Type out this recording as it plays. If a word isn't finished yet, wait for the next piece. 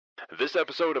This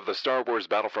episode of the Star Wars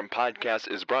Battlefront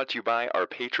podcast is brought to you by our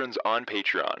patrons on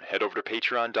Patreon. Head over to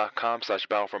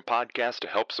patreon.com/Battlefront podcast to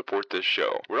help support this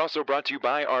show. We're also brought to you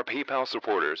by our PayPal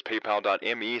supporters,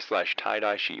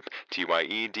 paypal.me/tie-dye-sheep,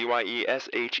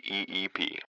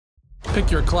 TYEDYESHEEP.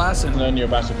 Pick your class and earn your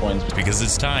battle points. Because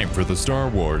it's time for the Star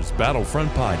Wars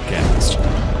Battlefront podcast.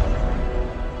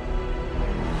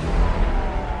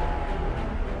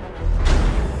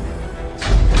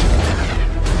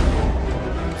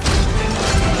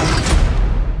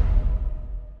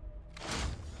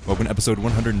 Welcome to episode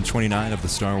 129 of the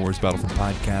Star Wars Battlefront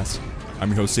podcast. I'm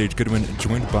your host, Sage Goodwin,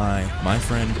 joined by my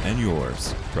friend and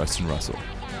yours, Preston Russell.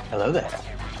 Hello there.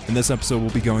 In this episode, we'll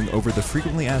be going over the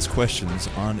frequently asked questions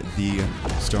on the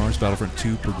Star Wars Battlefront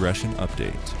 2 progression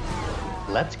update.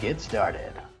 Let's get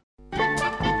started.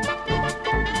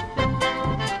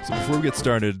 So before we get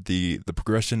started, the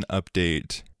progression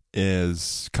update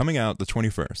is coming out the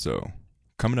 21st, so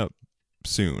coming up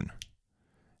soon.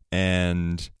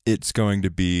 And it's going to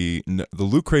be, the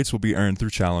loot crates will be earned through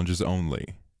challenges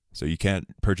only, so you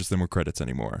can't purchase them with credits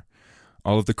anymore.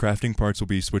 All of the crafting parts will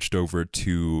be switched over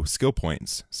to skill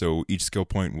points, so each skill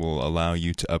point will allow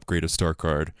you to upgrade a star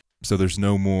card. So there's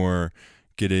no more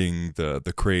getting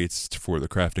the crates for the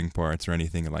crafting parts or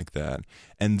anything like that.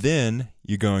 And then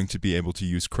you're going to be able to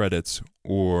use credits,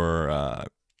 or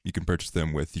you can purchase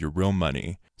them with your real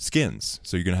money. Skins.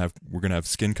 So we're gonna have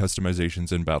skin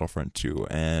customizations in Battlefront 2,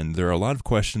 and there are a lot of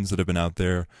questions that have been out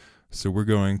there, so we're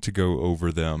going to go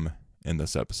over them in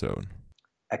this episode.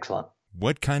 Excellent.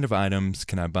 What kind of items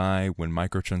can I buy when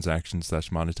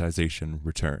microtransactions/monetization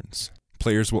returns?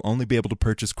 Players will only be able to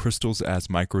purchase crystals as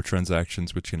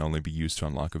microtransactions, which can only be used to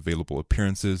unlock available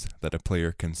appearances that a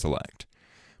player can select.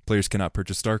 Players cannot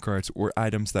purchase star cards or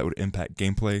items that would impact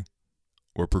gameplay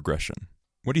or progression.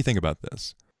 What do you think about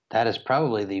this? That is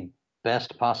probably the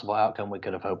best possible outcome we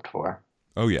could have hoped for.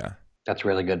 Oh, yeah. That's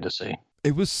really good to see.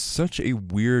 It was such a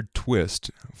weird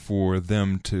twist for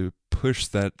them to push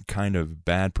that kind of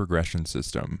bad progression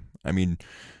system. I mean,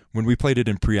 when we played it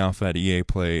in pre-alpha at EA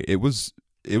Play, it was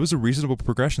a reasonable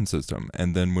progression system.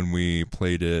 And then when we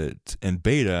played it in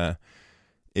beta,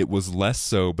 it was less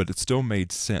so, but it still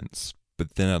made sense.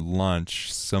 But then at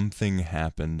launch, something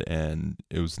happened, and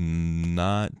it was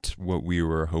not what we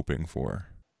were hoping for.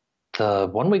 The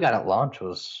one we got at launch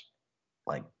was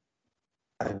like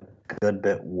a good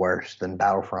bit worse than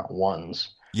Battlefront 1's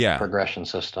progression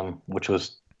system, which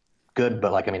was good,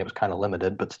 but it was kind of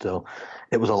limited, but still,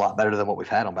 it was a lot better than what we've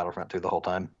had on Battlefront 2 the whole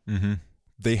time. Mm-hmm.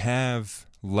 They have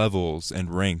levels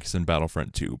and ranks in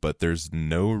Battlefront 2, but there's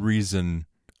no reason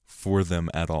for them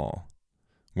at all.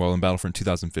 Well, in Battlefront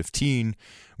 2015,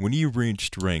 when you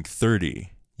reached rank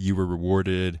 30, you were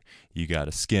rewarded, you got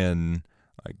a skin.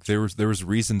 There was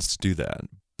reasons to do that,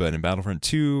 but in Battlefront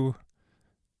 2,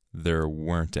 there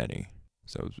weren't any.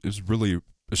 So it was really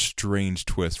a strange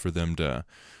twist for them to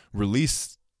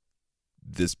release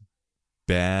this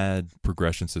bad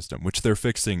progression system, which they're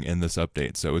fixing in this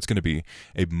update. So it's going to be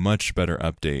a much better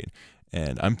update,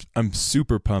 and I'm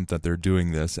super pumped that they're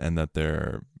doing this and that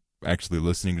they're actually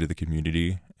listening to the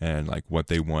community and what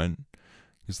they want.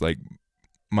 It's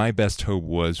my best hope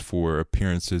was for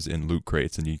appearances in loot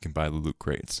crates, and you can buy the loot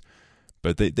crates.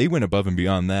 But they went above and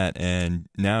beyond that, and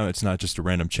now it's not just a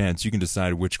random chance. You can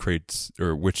decide which crates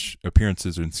or which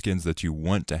appearances and skins that you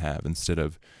want to have, instead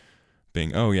of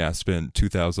being, oh yeah, I spent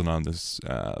 2,000 on this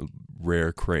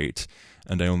rare crate,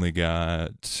 and I only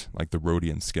got the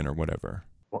Rhodian skin or whatever.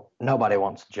 Well, nobody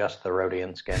wants just the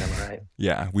Rhodian skin, am I right?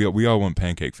 Yeah, we all want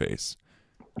Pancake Face.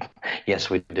 Yes,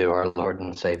 we do, our Lord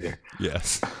and Savior.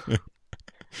 Yes.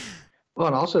 Well,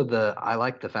 and also I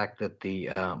like the fact that the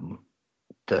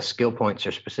skill points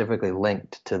are specifically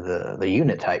linked to the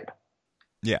unit type.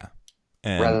 Yeah.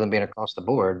 And rather than being across the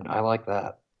board. I like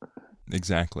that.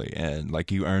 Exactly. And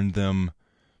you earned them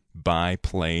by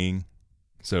playing.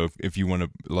 So if you want to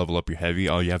level up your heavy,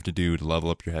 all you have to do to level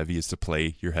up your heavy is to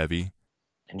play your heavy.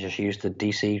 And just use the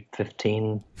DC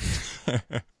 15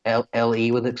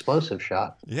 LE with explosive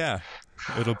shot. Yeah.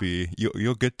 It'll be,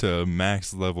 you'll get to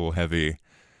max level heavy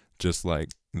just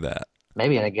like that.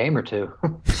 Maybe in a game or two.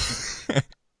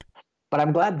 But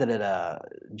I'm glad that it,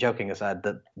 joking aside,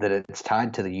 that it's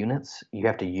tied to the units. You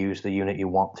have to use the unit you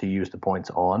want to use the points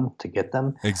on to get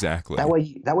them. Exactly. That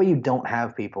way you don't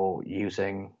have people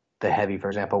using the heavy, for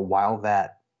example, while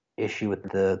that issue with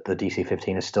the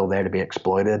DC-15 is still there to be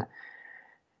exploited.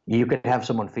 You could have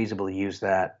someone feasibly use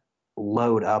that,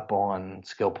 load up on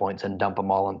skill points, and dump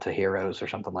them all into heroes or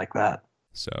something like that.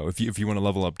 So if you want to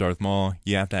level up Darth Maul,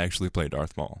 you have to actually play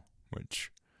Darth Maul,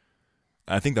 which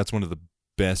I think that's one of the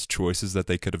best choices that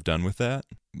they could have done with that.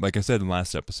 Like I said in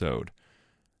last episode,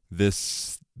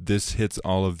 this hits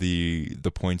all of the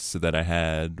points that I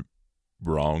had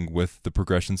wrong with the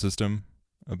progression system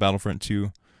of Battlefront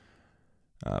 2.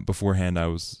 Beforehand, I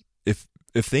was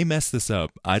if they mess this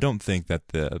up, I don't think that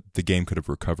the game could have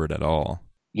recovered at all.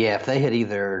 Yeah, if they had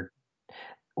either,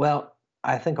 well,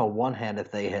 I think on one hand,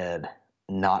 if they had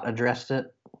not addressed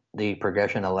it, the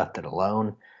progression and left it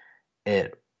alone, I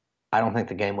don't think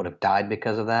the game would have died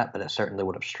because of that, but it certainly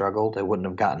would have struggled. It wouldn't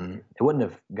have gotten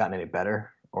any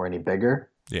better or any bigger.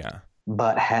 Yeah.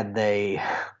 But had they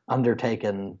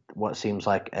undertaken what seems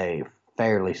like a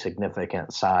fairly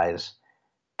significant size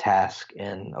task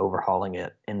in overhauling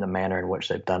it in the manner in which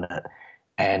they've done it,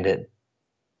 and it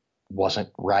wasn't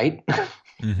right,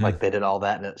 like they did all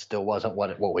that and it still wasn't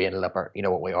what we ended up,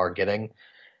 what we are getting.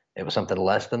 It was something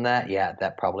less than that. Yeah,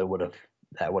 that probably would have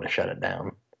shut it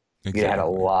down. Exactly. You had a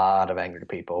lot of angry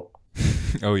people.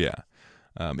 Oh yeah,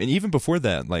 and even before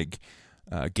that, like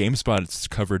GameSpot's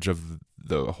coverage of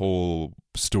the whole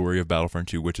story of Battlefront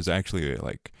 2, which is actually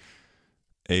like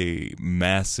a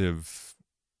massive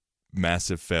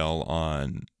fail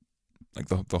on like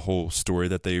the whole story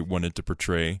that they wanted to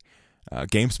portray.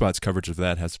 GameSpot's coverage of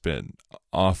that has been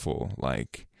awful.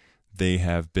 Like they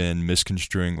have been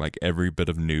misconstruing like every bit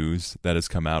of news that has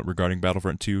come out regarding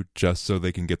Battlefront 2 just so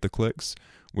they can get the clicks,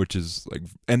 which is like,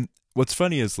 and what's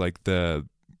funny is like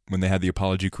when they had the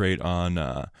apology crate on,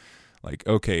 like,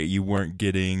 okay, you weren't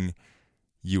getting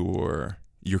your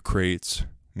crates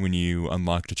when you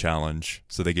unlocked a challenge,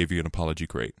 so they gave you an apology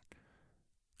crate.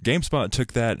 GameSpot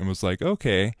took that and was like,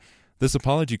 okay, this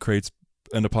apology crate's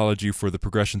an apology for the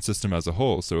progression system as a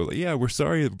whole. So, like, yeah, we're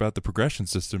sorry about the progression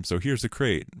system, so here's a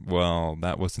crate. Well,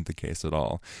 that wasn't the case at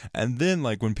all. And then,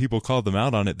 like, when people called them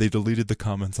out on it, they deleted the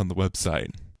comments on the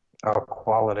website. Oh,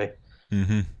 quality.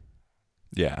 Mm-hmm.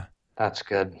 Yeah. That's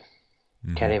good.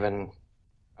 Mm-hmm. Can't even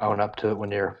own up to it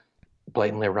when you're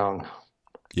blatantly wrong.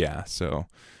 Yeah, so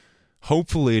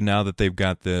hopefully now that they've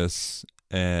got this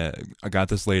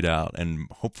laid out, and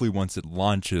hopefully once it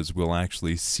launches, we'll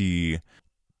actually see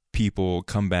people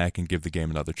come back and give the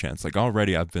game another chance. Like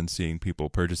already I've been seeing people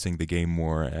purchasing the game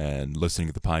more and listening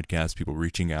to the podcast, people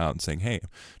reaching out and saying, hey,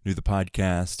 new the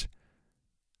podcast,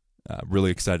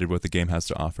 really excited what the game has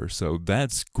to offer. So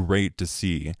that's great to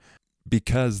see,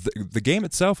 because the game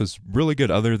itself is really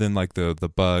good other than like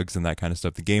the bugs and that kind of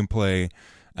stuff. The gameplay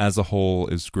as a whole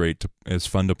is great, is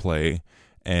fun to play,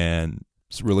 and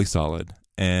it's really solid.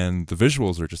 And the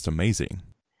visuals are just amazing.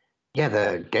 Yeah,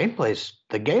 the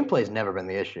gameplay's never been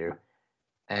the issue,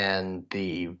 and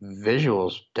the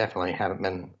visuals definitely haven't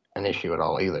been an issue at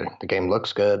all either. The game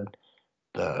looks good.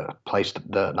 Not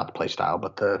the play style,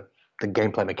 but the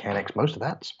gameplay mechanics, most of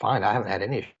that's fine. I haven't had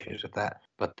any issues with that.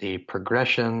 But the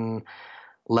progression,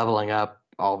 leveling up,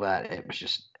 all that,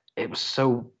 it was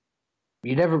so,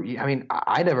 I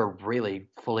never really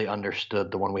fully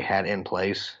understood the one we had in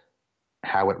place,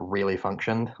 how it really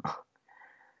functioned.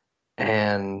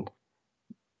 And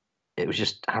it was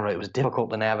just, I don't know, it was difficult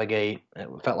to navigate. It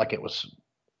felt like there was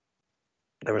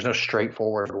no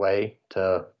straightforward way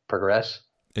to progress.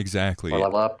 Exactly. Or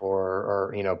level up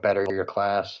or better your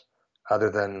class, other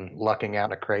than lucking out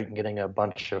in a crate and getting a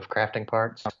bunch of crafting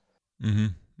parts. Mm-hmm.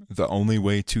 The only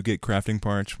way to get crafting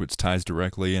parts, which ties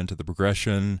directly into the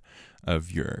progression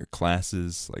of your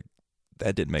classes, like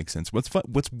that didn't make sense.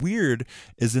 What's weird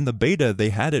is in the beta they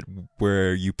had it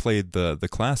where you played the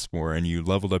class more and you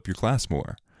leveled up your class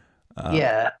more.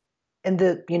 Yeah, and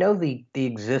the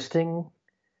existing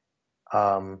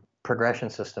progression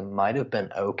system might have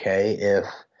been okay if,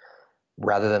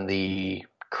 rather than the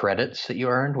credits that you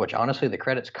earned, which honestly the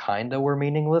credits kind of were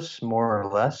meaningless, more or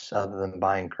less, other than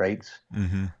buying crates.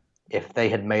 Mm-hmm. If they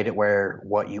had made it where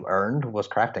what you earned was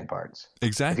crafting parts.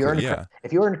 Exactly,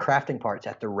 if you earned crafting parts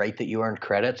at the rate that you earned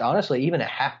credits, honestly, even at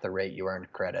half the rate you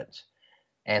earned credits,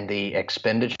 and the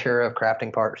expenditure of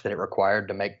crafting parts that it required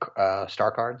to make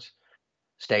star cards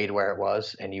stayed where it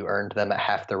was, and you earned them at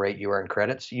half the rate you earned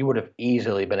credits, you would have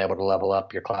easily been able to level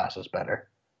up your classes better.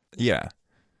 Yeah.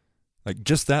 Like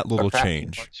just that little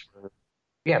change.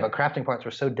 But crafting parts were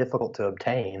so difficult to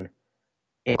obtain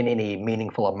in any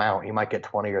meaningful amount. You might get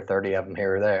 20 or 30 of them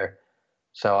here or there.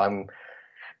 So I'm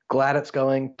glad it's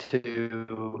going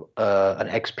to an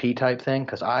XP type thing,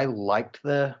 because I liked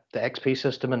the XP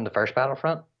system in the first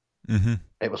Battlefront. Mm-hmm.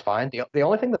 It was fine. The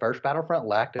only thing the first Battlefront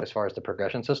lacked as far as the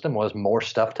progression system was more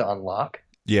stuff to unlock.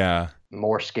 Yeah.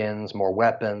 More skins, more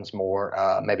weapons, more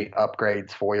maybe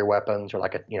upgrades for your weapons, or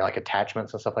like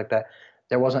attachments and stuff like that.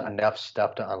 There wasn't enough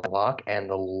stuff to unlock, and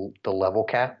the level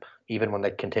cap, even when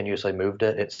they continuously moved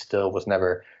it, it still was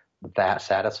never that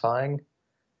satisfying.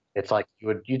 It's like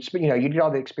you'd get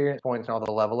all the experience points and all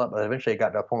the level up, but eventually it got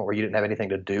to a point where you didn't have anything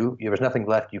to do. There was nothing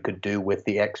left you could do with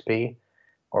the XP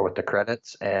or with the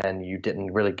credits, and you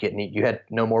didn't really get any. You had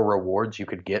no more rewards you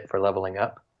could get for leveling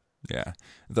up. Yeah.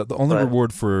 The only But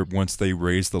reward for once they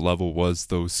raised the level was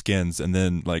those skins, and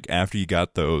then like after you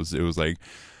got those, it was like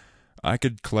I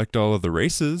could collect all of the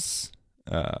races,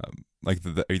 like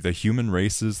the human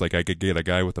races. Like I could get a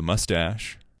guy with a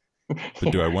mustache,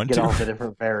 but do I want get to? all the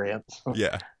different variants.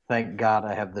 Yeah, Thank God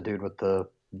I have the dude with the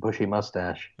bushy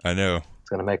mustache. I know. It's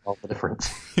gonna make all the difference.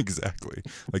 Exactly.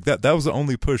 Like that was the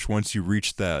only push once you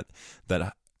reached that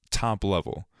top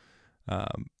level,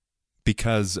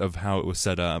 because of how it was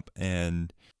set up.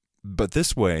 But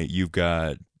this way you've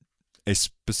got a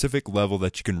specific level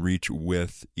that you can reach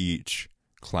with each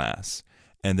class,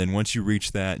 and then once you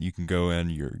reach that, you can go in.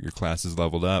 Your class is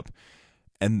leveled up,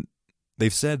 and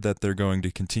they've said that they're going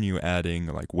to continue adding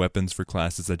like weapons for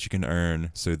classes that you can earn.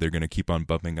 So they're going to keep on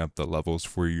bumping up the levels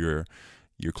for your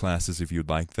classes if you'd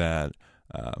like that.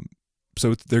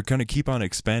 So they're going to keep on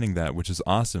expanding that, which is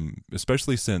awesome,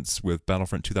 especially since with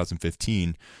Battlefront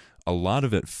 2015, a lot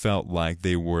of it felt like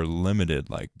they were limited.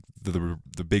 Like the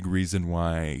big reason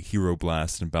why Hero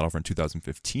Blast and Battlefront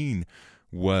 2015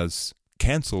 was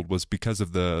canceled was because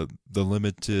of the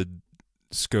limited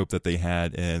scope that they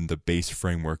had in the base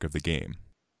framework of the game.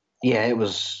 Yeah, it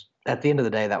was at the end of the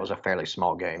day that was a fairly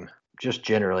small game, just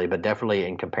generally, but definitely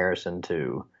in comparison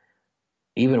to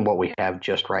even what we have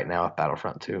just right now at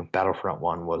Battlefront 2. Battlefront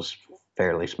 1 was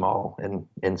fairly small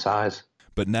in size.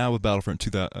 But now with Battlefront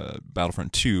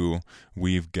 2,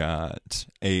 we've got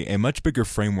a much bigger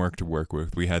framework to work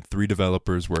with. We had 3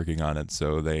 developers working on it,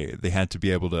 so they had to be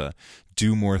able to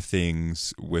do more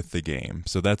things with the game.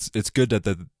 So it's good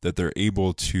that they're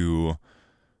able to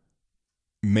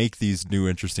make these new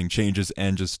interesting changes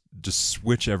and just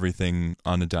switch everything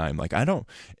on a dime. Like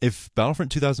if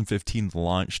Battlefront 2015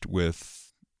 launched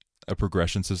with a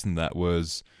progression system that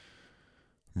was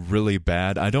really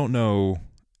bad, I don't know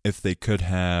if they could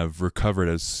have recovered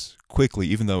as quickly,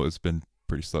 even though it's been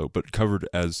pretty slow, but recovered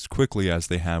as quickly as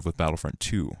they have with Battlefront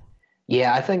 2.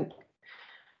 Yeah, I think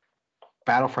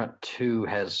Battlefront 2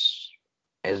 has,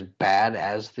 as bad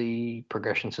as the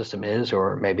progression system is,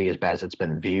 or maybe as bad as it's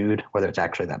been viewed, whether it's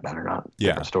actually that bad or not,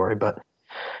 different story, but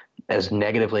as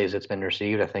negatively as it's been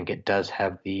received, I think it does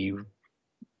have the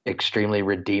extremely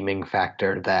redeeming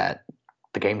factor that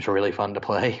the game's really fun to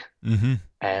play. Mm-hmm.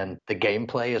 And the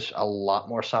gameplay is a lot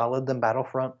more solid than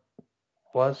Battlefront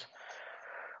was.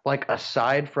 Like,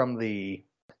 aside from the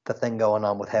thing going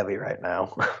on with Heavy right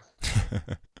now,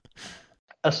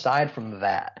 aside from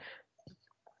that,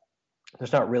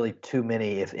 there's not really too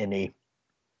many, if any,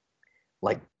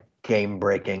 like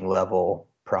game-breaking level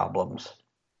problems.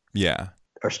 Yeah.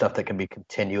 Or stuff that can be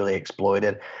continually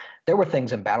exploited. There were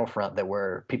things in Battlefront that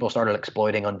were people started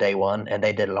exploiting on day one, and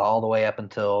they did it all the way up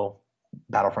until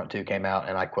Battlefront 2 came out,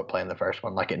 and I quit playing the first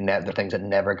one. Like the things that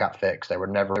never got fixed, they were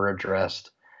never addressed.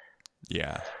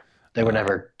 Yeah, they were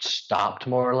never stopped,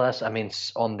 more or less. I mean,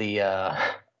 on the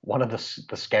one of the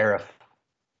Scarif,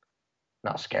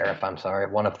 not Scarif, I'm sorry,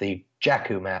 one of the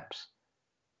Jakku maps,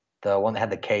 the one that had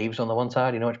the caves on the one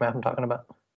side. You know which map I'm talking about?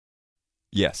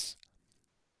 Yes.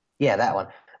 Yeah, that one.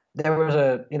 There was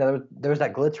there was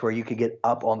that glitch where you could get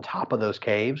up on top of those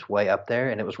caves, way up there,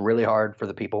 and it was really hard for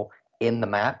the people in the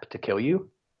map to kill you.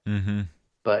 Mm-hmm.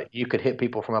 But you could hit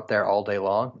people from up there all day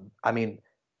long. I mean,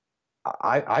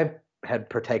 I had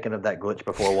partaken of that glitch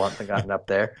before once and gotten up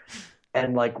there,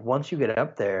 and like once you get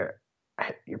up there,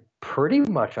 you're pretty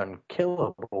much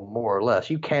unkillable, more or less.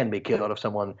 You can be killed if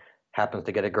someone happens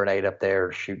to get a grenade up there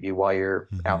or shoot you while you're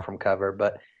out from cover,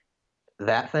 but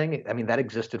that thing, I mean, that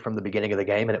existed from the beginning of the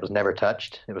game, and it was never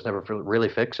touched. It was never really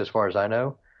fixed, as far as I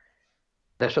know.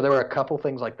 So there were a couple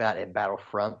things like that in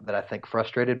Battlefront that I think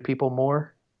frustrated people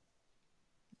more.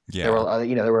 Yeah.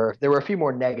 There were a few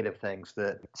more negative things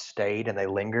that stayed and they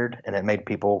lingered, and it made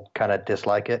people kind of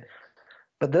dislike it.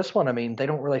 But this one, I mean, they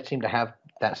don't really seem to have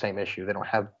that same issue. They don't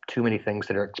have too many things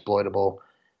that are exploitable.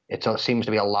 It seems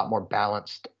to be a lot more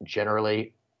balanced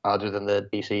generally, other than the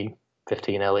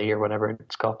DC-15 LE or whatever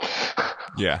it's called.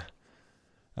 Yeah.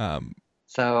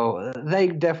 So they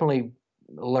definitely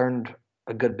learned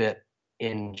a good bit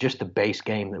in just the base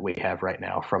game that we have right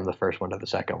now from the first one to the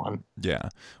second one. Yeah.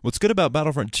 What's good about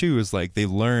Battlefront 2 is like they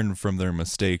learned from their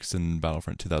mistakes in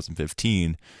Battlefront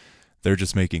 2015. They're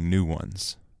just making new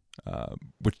ones,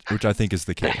 which I think is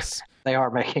the case. They are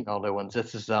making all new ones.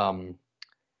 This is The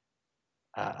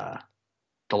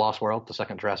Lost World, the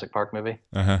second Jurassic Park movie.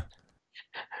 Uh-huh.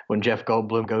 When Jeff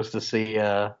Goldblum goes to see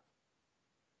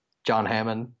John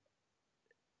Hammond,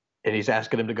 and he's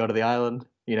asking him to go to the island.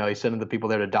 He's sending the people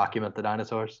there to document the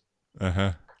dinosaurs.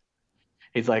 Uh-huh.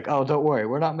 He's like, "Oh, don't worry,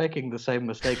 we're not making the same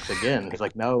mistakes again." He's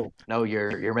like, "No,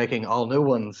 you're making all new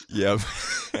ones." Yep.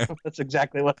 That's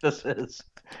exactly what this is.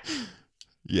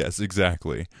 Yes,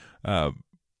 exactly.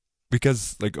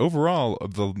 Because like overall,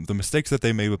 the mistakes that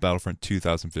they made with Battlefront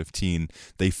 2015,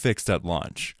 they fixed at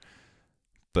launch.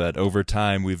 But over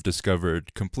time, we've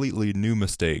discovered completely new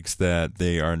mistakes that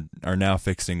they are now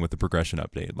fixing with the progression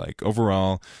update. Like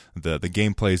overall, the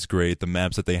gameplay is great. The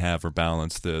maps that they have are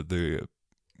balanced. The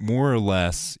more or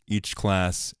less each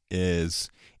class is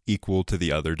equal to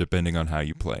the other depending on how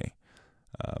you play.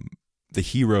 The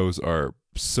heroes are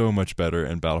so much better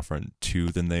in Battlefront 2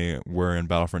 than they were in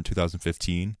Battlefront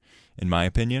 2015, in my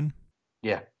opinion.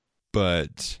 Yeah.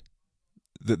 But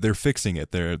they're fixing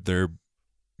it. They're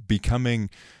becoming,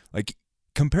 like,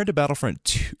 compared to Battlefront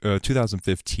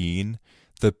 2015,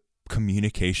 the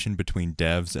communication between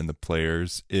devs and the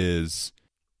players is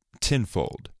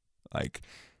tenfold. Like,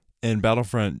 in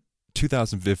Battlefront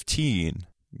 2015,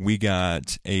 we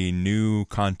got a new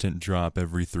content drop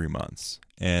every 3 months.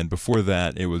 And before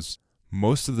that, it was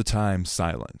most of the time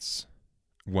silence.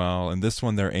 While in this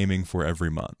one, they're aiming for every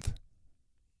month.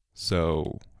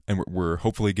 So, and we're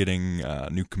hopefully getting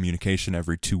new communication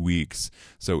every 2 weeks.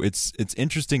 So it's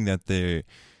interesting that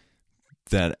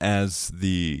as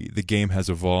the game has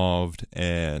evolved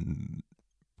and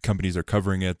companies are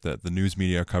covering it, that the news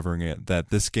media are covering it,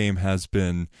 that this game has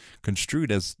been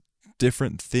construed as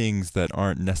different things that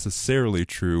aren't necessarily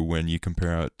true when you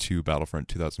compare it to Battlefront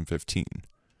 2015.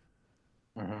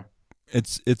 Mm-hmm.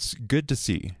 It's good to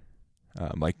see.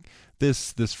 Like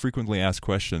this frequently asked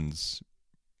questions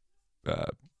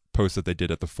post that they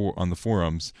did on the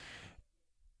forums,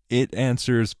 it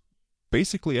answers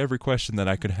basically every question that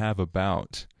I could have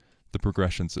about the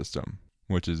progression system,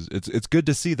 which is it's good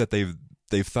to see that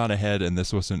they've thought ahead and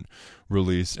this wasn't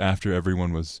released after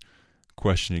everyone was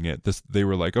questioning it. They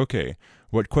were like, okay,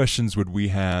 what questions would we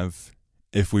have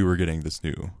if we were getting this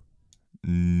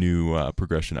new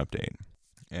progression update?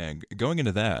 And going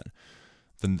into that,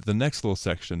 the next little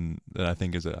section that I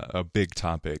think is a big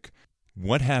topic: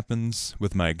 what happens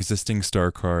with my existing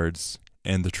star cards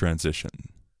and the transition?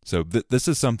 So this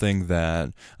is something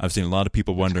that I've seen a lot of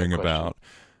people wondering about.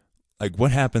 Like,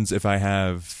 what happens if I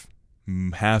have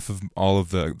half of all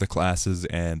of the classes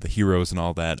and the heroes and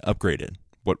all that upgraded?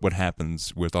 What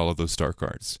happens with all of those star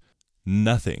cards?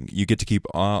 Nothing. You get to keep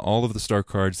all of the star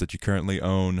cards that you currently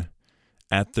own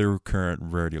at their current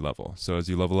rarity level. So as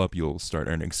you level up, you'll start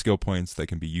earning skill points that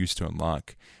can be used to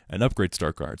unlock and upgrade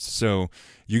star cards. So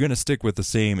you're going to stick with the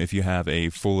same if you have a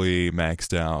fully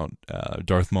maxed out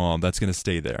Darth Maul, that's going to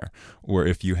stay there. Or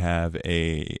if you have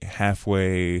a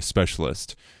halfway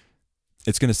specialist,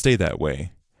 it's going to stay that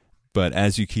way. But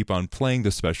as you keep on playing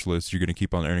the specialist, you're going to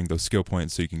keep on earning those skill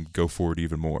points so you can go forward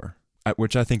even more,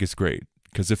 which I think is great.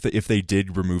 Because if they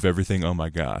did remove everything, oh my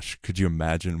gosh, could you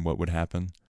imagine what would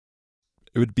happen?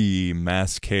 It would be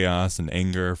mass chaos and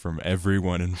anger from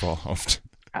everyone involved.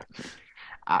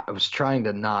 I was trying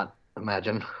to not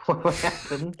imagine what would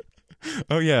happen.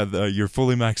 Oh yeah, your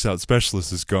fully maxed out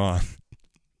specialist is gone.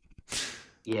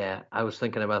 Yeah, I was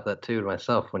thinking about that too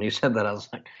myself. When you said that, I was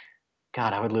like,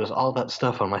 God, I would lose all that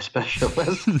stuff on my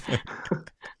specialist.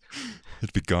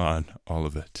 It'd be gone, all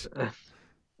of it.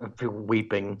 I'd be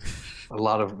weeping, a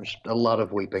lot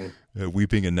of weeping.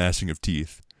 Weeping and gnashing of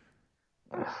teeth.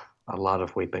 A lot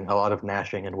of weeping, a lot of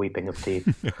gnashing and weeping of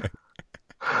teeth.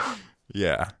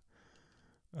 Yeah.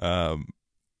 The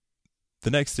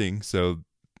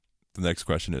next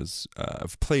question is,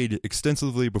 I've played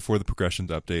extensively before the progressions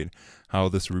update. How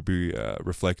this will be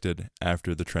reflected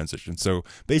after the transition. So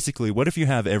basically, what if you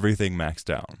have everything maxed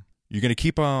out? You're going to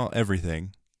keep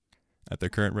everything at their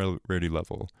current rarity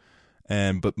level,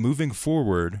 but moving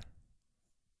forward,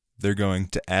 they're going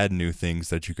to add new things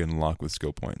that you can unlock with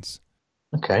skill points.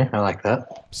 Okay, I like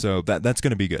that. So that's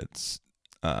going to be good.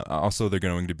 Also, they're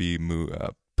going to be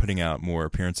putting out more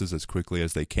appearances as quickly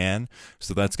as they can.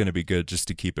 So that's going to be good just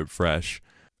to keep it fresh.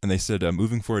 And they said,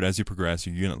 moving forward, as you progress,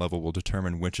 your unit level will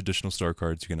determine which additional star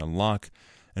cards you can unlock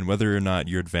and whether or not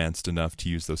you're advanced enough to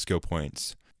use those skill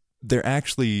points. They're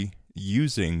actually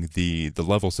using the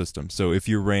level system. So if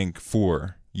you're rank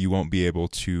 4, you won't be able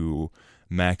to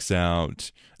max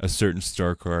out a certain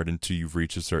star card until you've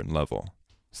reached a certain level.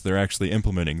 So they're actually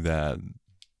implementing the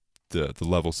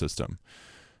level system.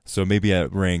 So maybe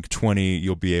at rank 20,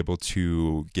 you'll be able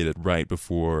to get it right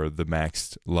before the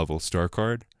maxed level star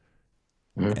card.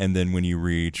 Mm-hmm. And then when you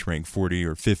reach rank 40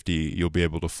 or 50, you'll be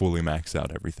able to fully max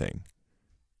out everything.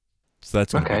 So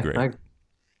that's going to be great.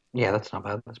 Yeah, that's not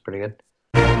bad. That's pretty good.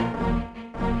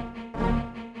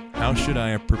 how should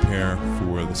I prepare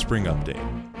for the spring update?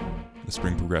 The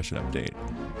spring progression update.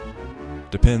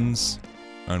 Depends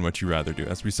on what you rather do.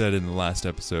 As we said in the last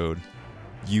episode,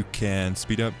 you can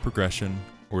speed up progression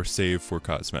or save for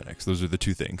cosmetics. Those are the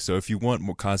two things. So if you want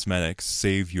more cosmetics,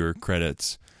 save your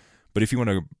credits. But if you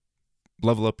want to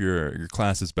level up your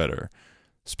classes better,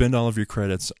 spend all of your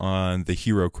credits on the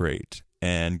hero crate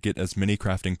and get as many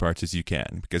crafting parts as you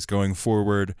can. Because going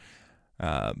forward,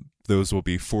 those will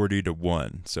be 40 to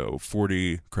 1. So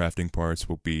 40 crafting parts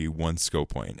will be 1 skill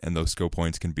point, and those skill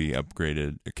points can be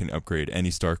upgraded. It can upgrade any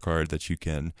star card that you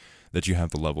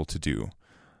have the level to do.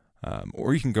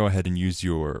 Or you can go ahead and use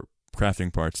your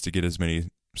crafting parts to get as many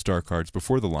star cards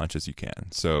before the launch as you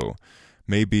can. So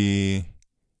maybe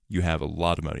you have a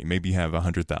lot of money. Maybe you have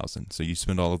 100,000. So you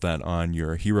spend all of that on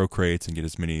your hero crates and get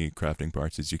as many crafting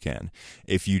parts as you can.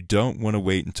 If you don't want to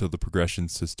wait until the progression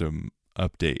system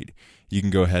update, you can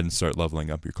go ahead and start leveling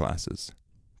up your classes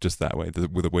just that way,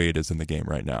 the way it is in the game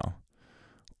right now.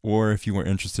 Or if you were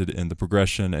interested in the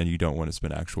progression and you don't want to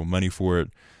spend actual money for it,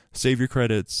 save your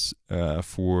credits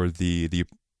for the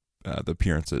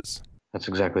appearances. That's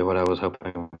exactly what I was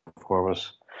hoping for,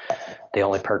 was the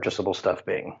only purchasable stuff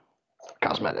being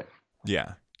cosmetic.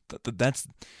 Yeah, that's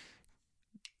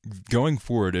going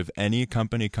forward. If any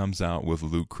company comes out with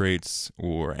loot crates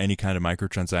or any kind of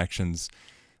microtransactions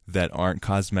that aren't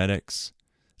cosmetics,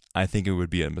 I think it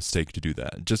would be a mistake to do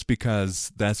that, just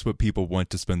because that's what people want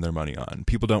to spend their money on.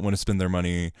 People don't want to spend their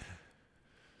money,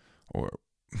 or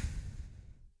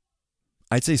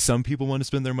I'd say some people want to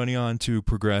spend their money on to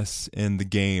progress in the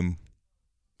game,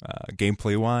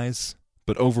 gameplay-wise,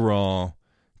 but overall,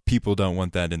 people don't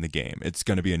want that in the game. It's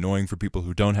going to be annoying for people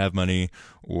who don't have money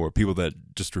or people that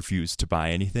just refuse to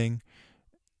buy anything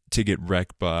to get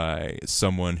wrecked by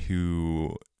someone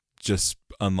who just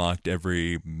unlocked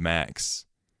every max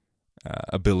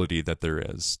ability that there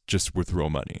is just with real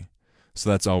money. So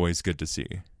that's always good to see.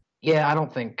 Yeah, I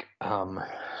don't think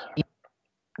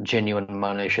genuine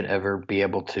money should ever be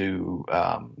able to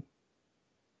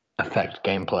affect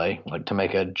gameplay, like to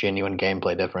make a genuine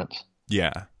gameplay difference.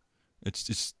 Yeah, it's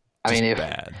just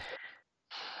bad.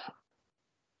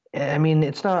 I mean,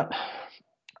 it's not.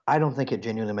 I don't think it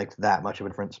genuinely makes that much of a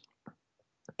difference,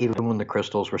 even when the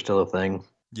crystals were still a thing.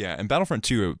 Yeah, and Battlefront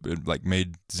 2 it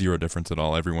made zero difference at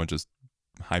all. Everyone just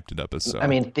hyped it up as so. I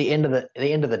mean, at the end of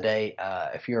the day,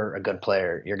 if you're a good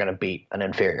player, you're going to beat an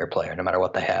inferior player no matter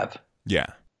what they have. Yeah.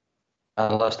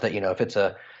 Unless that, if it's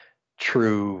a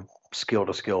true skill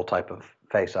to skill type of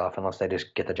face off, unless they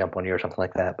just get the jump on you or something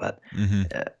like that. But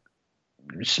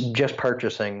just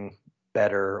purchasing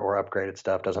better or upgraded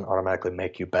stuff doesn't automatically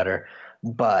make you better.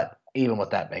 But even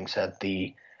with that being said,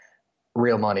 the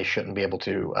real money shouldn't be able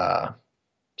to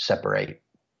separate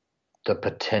the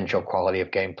potential quality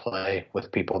of gameplay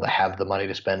with people that have the money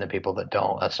to spend and people that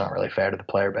don't. That's not really fair to the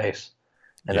player base,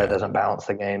 and that doesn't balance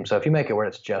the game. So if you make it where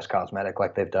it's just cosmetic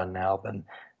like they've done now, then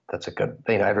that's a good,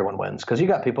 everyone wins, because you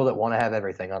got people that want to have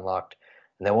everything unlocked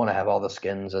and they want to have all the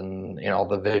skins and all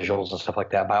the visuals and stuff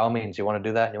like that. By all means, you want to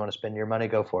do that and you want to spend your money,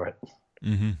 go for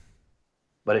it.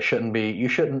 But it shouldn't be, you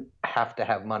shouldn't have to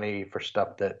have money for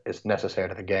stuff that is necessary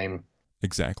to the game.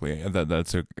 Exactly.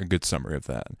 That's a good summary of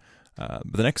that.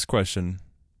 But the next question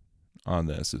on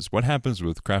this is, what happens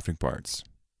with crafting parts?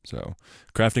 So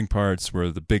crafting parts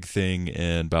were the big thing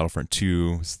in Battlefront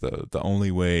 2. It's the only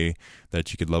way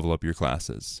that you could level up your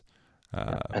classes.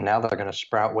 And now they're going to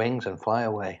sprout wings and fly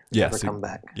away. Never come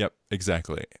back. Yep,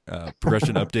 exactly.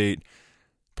 Progression update.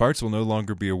 Parts will no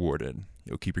longer be awarded.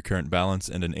 You'll keep your current balance,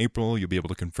 and in April, you'll be able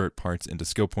to convert parts into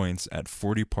skill points at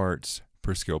 40 parts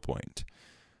per skill point.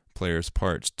 Players'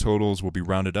 parts totals will be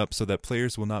rounded up so that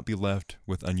players will not be left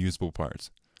with unusable parts.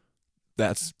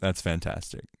 That's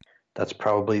fantastic. That's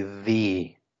probably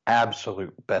the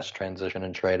absolute best transition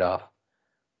and trade-off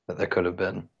that there could have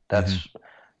been. That's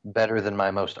better than my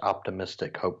most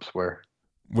optimistic hopes were.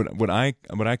 What I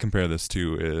compare this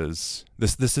to is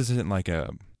this isn't like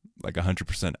a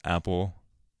 100% Apple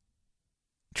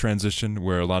transition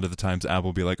where a lot of the times Apple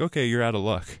will be like, okay, you're out of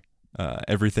luck.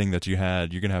 Everything that you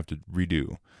had, you're gonna have to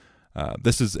redo.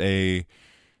 This is a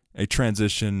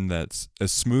transition that's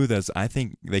as smooth as I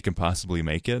think they can possibly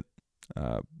make it,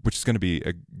 which is going to be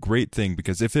a great thing,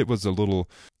 because if it was a little,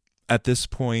 at this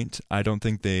point, I don't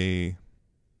think they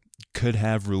could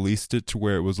have released it to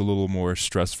where it was a little more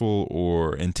stressful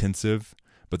or intensive.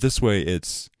 But this way,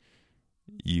 it's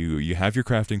you have your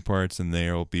crafting parts and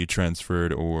they'll be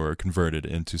transferred or converted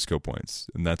into skill points,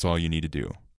 and that's all you need to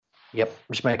do. Yep,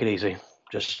 just make it easy.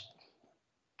 Just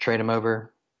trade them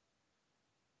over,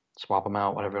 swap them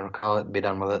out, whatever you want to call it, be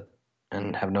done with it,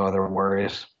 and have no other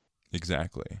worries.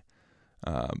 Exactly.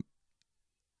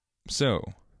 So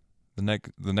the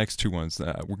next two ones,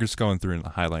 we're just going through and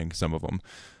highlighting some of them.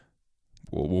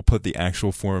 We'll put the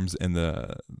actual forms in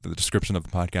the description of the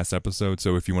podcast episode.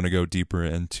 So if you want to go deeper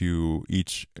into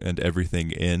each and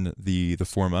everything in the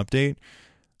form update,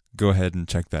 go ahead and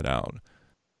check that out.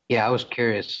 Yeah, I was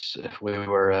curious if we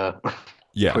were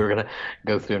if we were gonna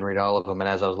go through and read all of them. And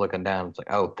as I was looking down, it's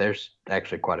like, oh, there's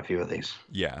actually quite a few of these.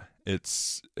 Yeah,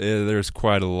 there's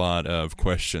quite a lot of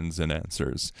questions and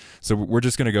answers. So we're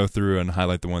just gonna go through and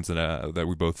highlight the ones that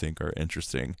we both think are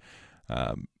interesting.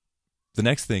 The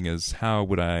next thing is, how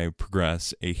would I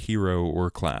progress a hero or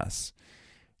class?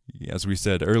 As we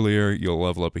said earlier, you'll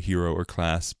level up a hero or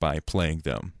class by playing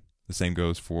them. The same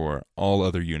goes for all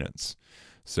other units.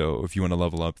 So if you want to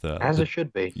level up it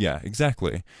should be. Yeah,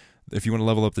 exactly. If you want to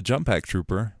level up the jump pack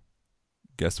trooper,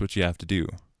 guess what you have to do?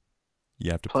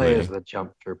 You have to play as the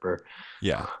jump trooper.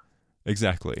 Yeah,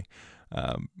 exactly.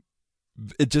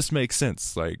 It just makes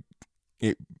sense. Like,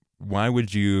 why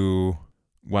would you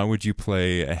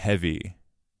play a heavy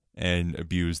and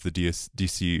abuse the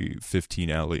DC 15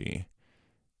 LE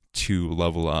to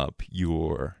level up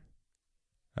your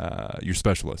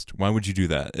specialist? Why would you do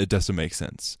that? It doesn't make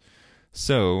sense.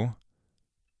 So,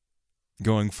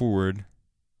 going forward,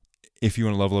 if you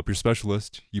want to level up your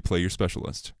specialist, you play your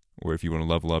specialist. Or if you want to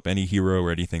level up any hero or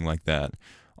anything like that,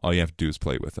 all you have to do is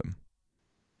play with him.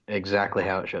 Exactly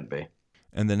how it should be.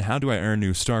 And then, how do I earn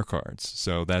new star cards?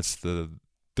 So that's the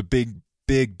big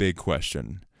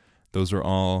question. Those are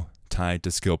all tied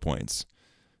to skill points.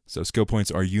 So skill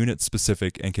points are unit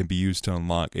specific and can be used to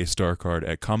unlock a star card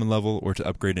at common level or to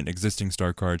upgrade an existing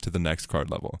star card to the next card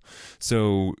level.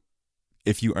 So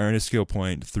if you earn a skill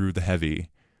point through the heavy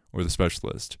or the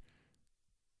specialist,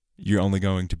 you're only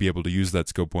going to be able to use that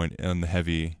skill point in the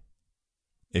heavy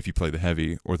if you play the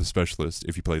heavy, or the specialist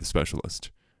if you play the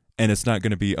specialist. And it's not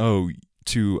going to be,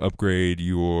 to upgrade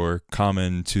your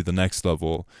common to the next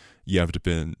level, you have to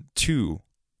spend 2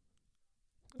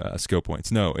 skill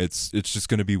points. No, it's just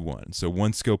going to be 1. So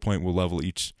 1 skill point will level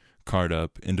each card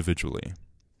up individually.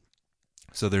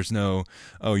 So there's no,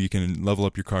 you can level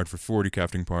up your card for 40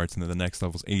 crafting parts, and then the next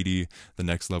level's 80, the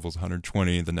next level's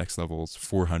 120, the next level's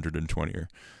 420.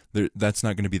 That's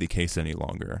not going to be the case any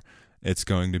longer. It's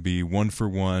going to be 1 for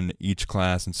 1. Each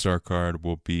class and star card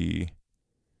will be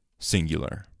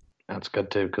singular. That's good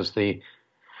too, because the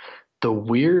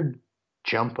weird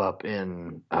jump up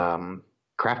in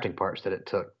crafting parts that it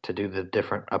took to do the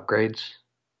different upgrades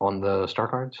on the star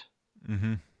cards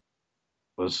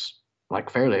was like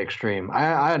fairly extreme.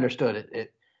 I understood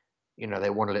it. They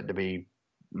wanted it to be,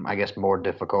 I guess, more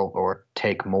difficult or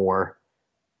take more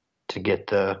to get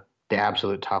the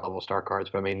absolute top level star cards.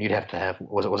 But I mean, you'd have to have,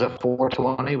 was it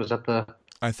 420? Was that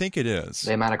I think it is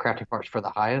the amount of crafting parts for the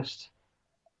highest?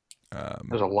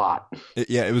 There's a lot.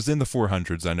 It was in the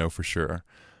 400s, I know for sure.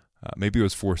 Maybe it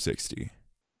was 460.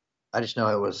 I just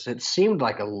know it seemed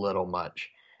like a little much,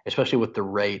 especially with the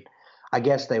rate. I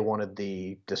guess they wanted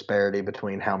the disparity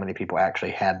between how many people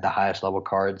actually had the highest level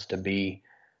cards to be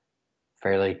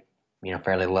fairly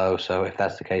low. So if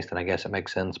that's the case, then I guess it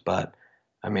makes sense. But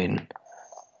I mean,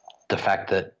 the fact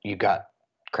that you got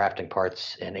crafting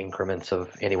parts in increments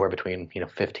of anywhere between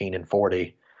 15 and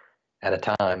 40 at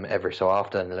a time every so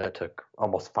often, and it took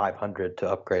almost 500 to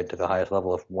upgrade to the highest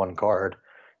level of 1 card,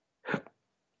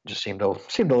 just seemed a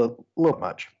little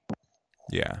much.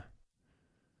 Yeah.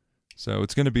 So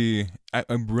it's going to be, I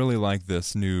really like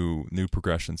this new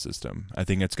progression system. I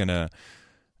think it's going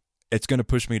to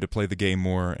push me to play the game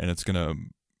more, and it's going to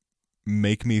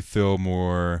make me feel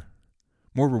more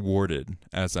rewarded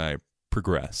as I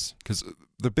progress. Because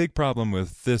the big problem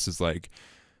with this is, like,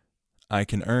 I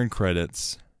can earn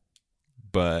credits,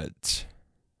 but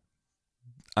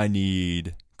I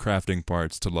need crafting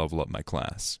parts to level up my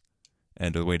class.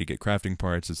 And the way to get crafting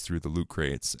parts is through the loot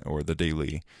crates or the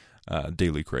daily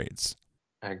crates.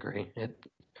 I agree. It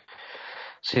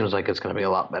seems like it's going to be a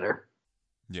lot better.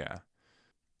 Yeah.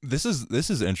 This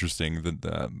is interesting.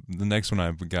 The next one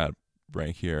I've got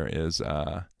right here is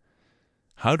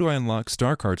how do I unlock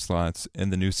star card slots in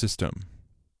the new system?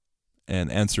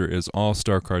 And answer is all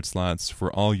star card slots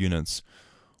for all units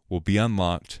will be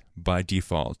unlocked by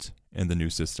default in the new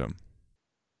system.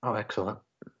 Oh, excellent.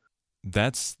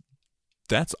 That's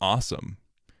awesome,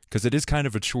 because it is kind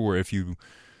of a chore. If you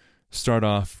start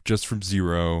off just from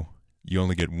 0, you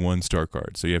only get 1 star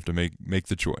card, so you have to make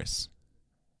the choice.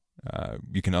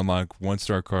 You can unlock 1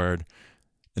 star card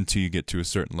until you get to a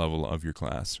certain level of your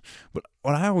class. But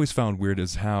what I always found weird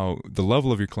is how the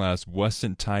level of your class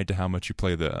wasn't tied to how much you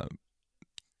play the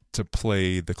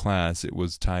class. It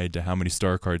was tied to how many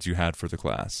star cards you had for the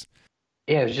class.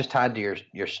 Yeah, it was just tied to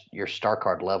your star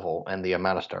card level and the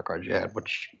amount of star cards you had,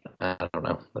 which I don't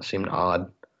know. That seemed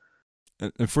odd.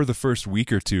 And for the first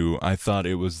week or two, I thought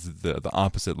it was the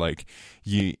opposite. Like,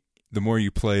 the more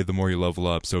you play, the more you level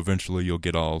up. So eventually you'll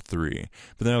get all three.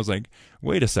 But then I was like,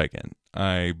 wait a second.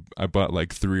 I bought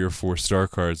like 3 or 4 star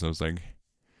cards. And I was like,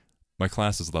 my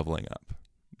class is leveling up.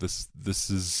 This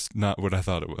is not what I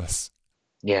thought it was.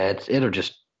 Yeah,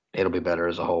 it'll be better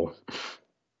as a whole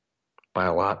by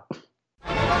a lot.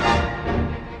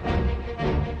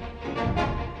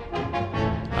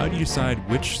 How do you decide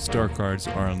which star cards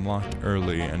are unlocked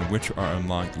early and which are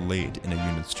unlocked late in a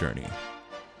unit's journey?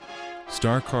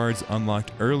 Star cards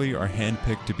unlocked early are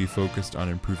handpicked to be focused on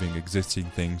improving existing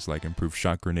things like improved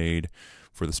shot grenade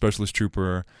for the specialist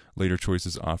trooper. Later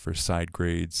choices offer side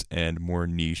grades and more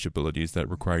niche abilities that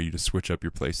require you to switch up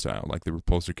your playstyle, like the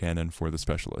repulsor cannon for the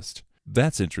specialist.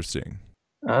 That's interesting.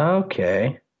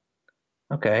 Okay,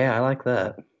 I like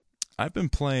that. I've been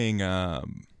playing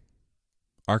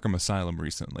Arkham Asylum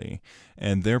recently,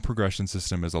 and their progression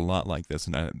system is a lot like this.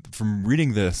 And from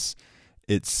reading this,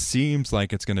 it seems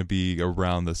like it's going to be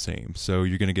around the same. So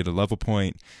you're going to get a level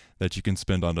point that you can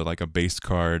spend onto like a base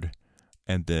card,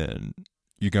 and then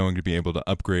you're going to be able to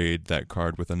upgrade that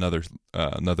card with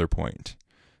another point.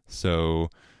 So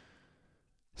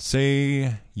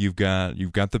say you've got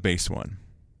the base one,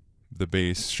 the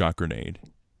base shot grenade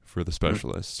for the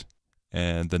specialist.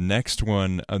 And the next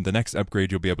one, the next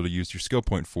upgrade you'll be able to use your skill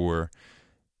point for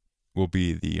will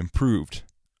be the improved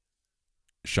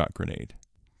shot grenade.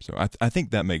 So I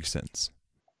think that makes sense.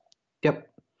 Yep.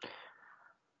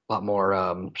 A lot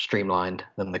more streamlined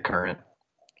than the current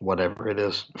whatever it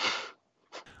is.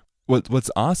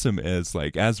 What's awesome is,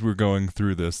 like, as we're going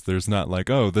through this, there's not like,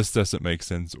 oh, this doesn't make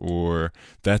sense, or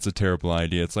that's a terrible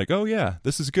idea. It's like, oh yeah,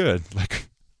 this is good. Like,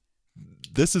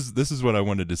 this is what I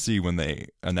wanted to see when they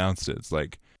announced it. It's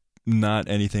like not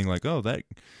anything like, oh,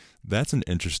 that's an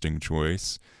interesting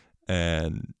choice,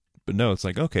 but no, it's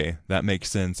like, okay, that makes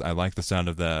sense. I like the sound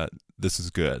of that. This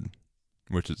is good,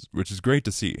 which is great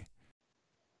to see.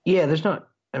 Yeah, there's not.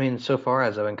 I mean, so far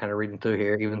as I've been kind of reading through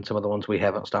here, even some of the ones we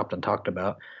haven't stopped and talked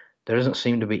about, there doesn't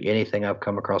seem to be anything I've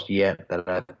come across yet that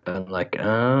I've been like,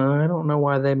 I don't know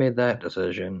why they made that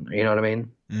decision. You know what I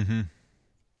mean? Mm-hmm.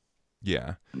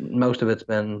 Yeah. Most of it's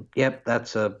been, yep,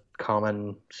 that's a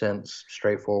common sense,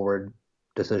 straightforward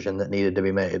decision that needed to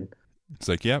be made. It's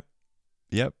like, yep.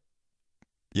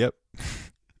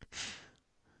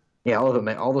 Yeah, all of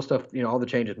it, all the stuff, all the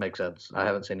changes make sense. I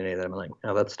haven't seen any of them. I'm like,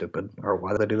 oh, that's stupid. Or why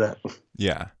did they do that?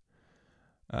 Yeah.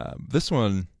 This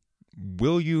one,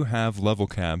 will you have level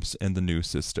caps in the new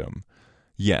system?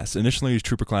 Yes. Initially,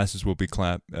 trooper classes will be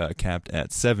capped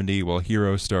at 70, while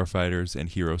heroes, starfighters, and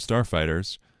hero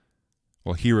starfighters,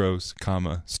 well, heroes,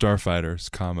 starfighters,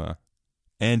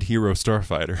 and hero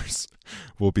starfighters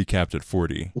will be capped at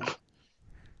 40.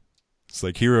 It's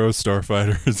like heroes,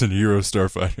 starfighters, and hero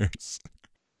starfighters.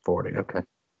 40, okay.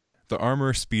 The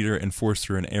armor, speeder,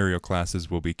 enforcer, and aerial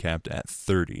classes will be capped at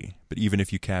 30. But even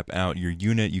if you cap out your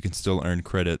unit, you can still earn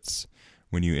credits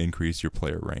when you increase your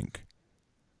player rank.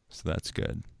 So that's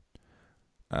good.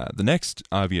 The next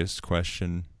obvious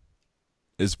question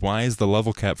is, why is the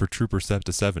level cap for troopers set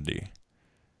to 70?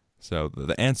 So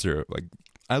the answer, like,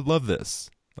 I love this.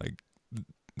 Like,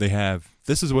 they have,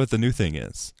 this is what the new thing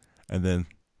is. And then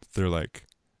they're like,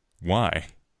 why?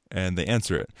 And they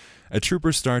answer it. A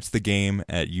trooper starts the game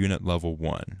at unit level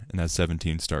 1 and has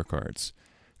 17 star cards.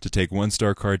 To take 1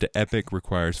 star card to Epic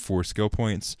requires 4 skill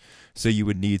points, so you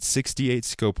would need 68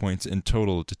 skill points in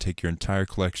total to take your entire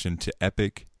collection to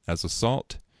Epic as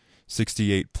Assault,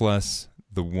 68 plus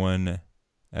the 1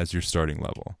 as your starting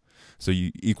level. So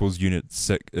you equals unit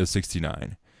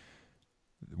 69.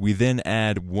 We then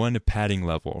add 1 padding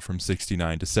level from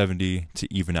 69 to 70 to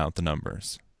even out the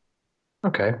numbers.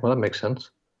 Okay, well, that makes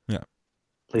sense. Yeah.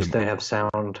 At least they have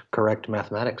sound, correct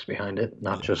mathematics behind it,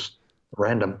 not just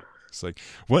random. It's like,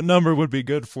 what number would be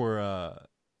good for a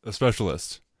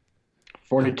specialist?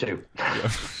 42.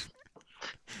 Yeah.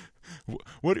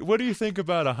 What do you think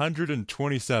about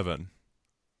 127?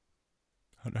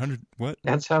 100 what?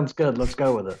 That sounds good. Let's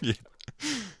go with it. Yeah.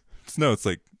 It's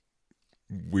like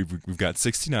we've got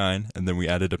 69, and then we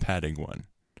added a padding one.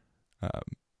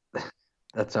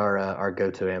 That's our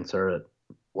go-to answer at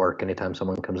work. Anytime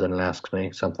someone comes in and asks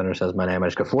me something or says my name, I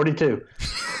just go 42.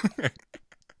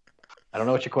 I don't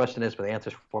know what your question is, but the answer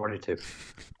is 42.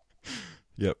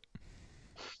 Yep.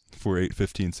 4, 8,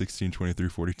 15, 16, 23,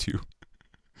 42.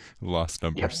 Lost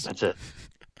numbers. Yep, that's it.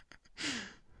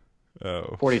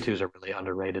 Oh. 42 is a really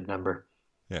underrated number.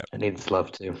 Yeah. It needs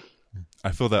love too.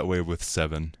 I feel that way with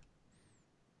 7.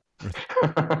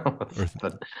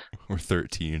 or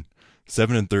 13.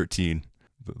 7 and 13.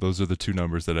 Those are the two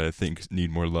numbers that I think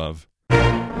need more love.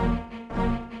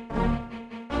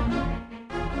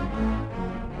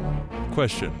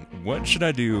 Question: what should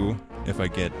I do if I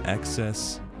get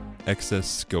excess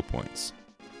skill points?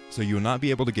 So you will not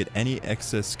be able to get any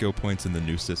excess skill points in the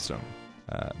new system.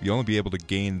 You'll only be able to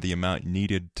gain the amount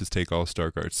needed to take all star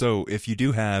cards. So if you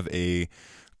do have a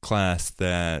class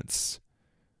that's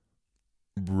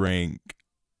rank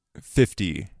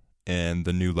 50 in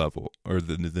the new level or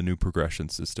the new progression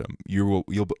system, you'll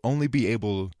only be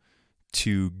able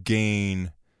to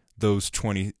gain those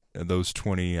 20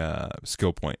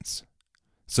 skill points.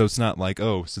 So it's not like,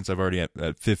 oh, since I've already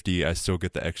at 50, I still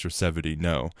get the extra 70.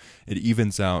 No, it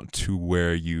evens out to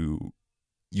where you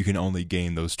can only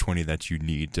gain those 20 that you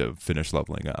need to finish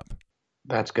leveling up.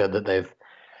 That's good that they've.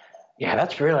 Yeah,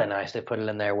 that's really nice. They put it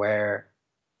in there where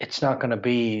it's not going to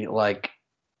be like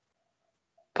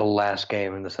the last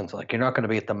game in the sense of like you're not going to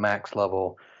be at the max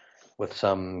level with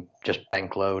some just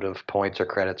bank load of points or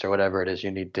credits or whatever it is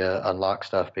you need to unlock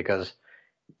stuff, because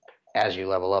as you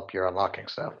level up, you're unlocking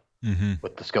stuff. Mm-hmm.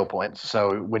 With the skill points.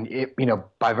 So when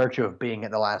by virtue of being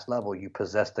at the last level, you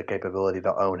possess the capability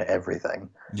to own everything.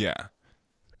 Yeah.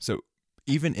 So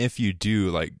even if you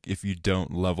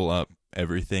don't level up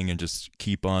everything and just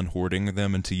keep on hoarding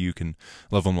them until you can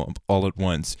level them up all at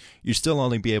once, you still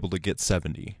only be able to get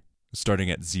 70 starting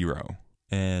at 0.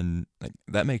 And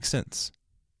that makes sense.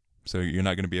 So you're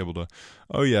not going to be able to,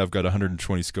 oh yeah, I've got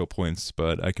 120 skill points,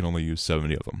 but I can only use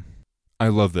 70 of them. I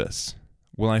love this.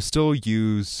 Will I still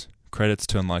use credits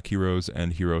to unlock heroes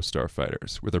and hero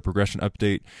starfighters? With our progression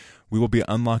update, we will be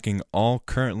unlocking all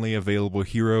currently available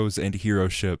heroes and hero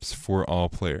ships for all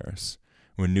players.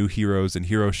 When new heroes and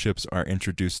hero ships are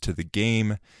introduced to the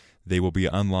game, they will be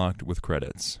unlocked with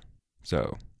credits.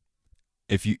 So,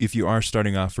 if you are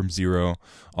starting off from 0,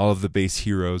 all of the base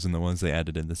heroes and the ones they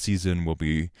added in the season will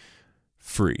be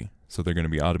free. So they're going to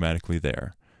be automatically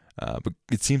there. But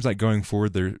it seems like going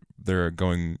forward, they're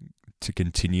going to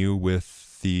continue with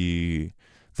the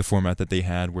format that they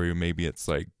had, where maybe it's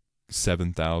like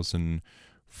 7,000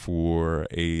 for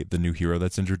the new hero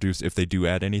that's introduced, if they do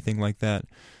add anything like that.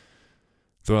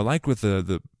 Though I liked with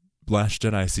the Last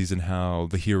Jedi season how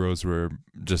the heroes were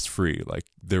just free, like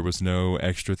there was no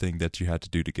extra thing that you had to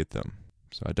do to get them.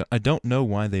 So I don't know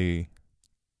why they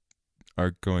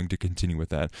are going to continue with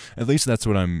that. At least that's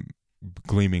what I'm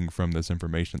gleaming from this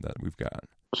information that we've got.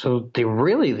 So the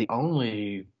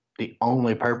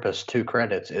only purpose to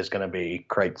credits is going to be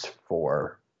crates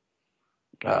for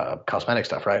cosmetic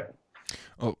stuff, right?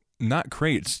 Oh, not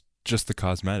crates, just the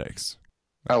cosmetics.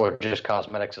 Oh, or just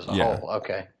cosmetics as a whole.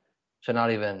 Okay. So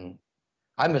not even...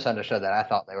 I misunderstood that. I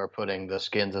thought they were putting the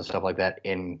skins and stuff like that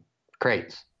in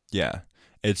crates. Yeah.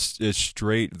 It's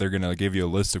straight. They're going to give you a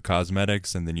list of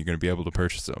cosmetics, and then you're going to be able to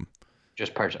purchase them.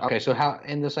 Just purchase. Okay, so how,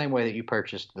 in the same way that you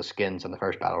purchased the skins in the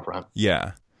first Battlefront?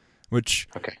 Yeah. Which...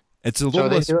 Okay. It's a little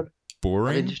less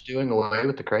boring. Are they just doing away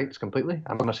with the crates completely?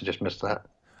 I must have just missed that.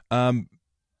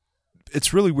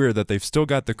 It's really weird that they've still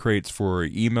got the crates for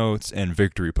emotes and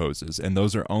victory poses, and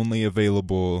those are only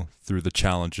available through the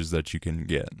challenges that you can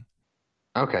get.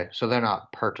 Okay, so they're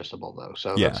not purchasable though.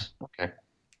 So yeah.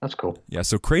 That's cool. Yeah,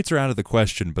 so crates are out of the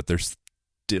question, but they're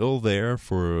still there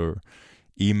for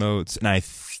emotes, and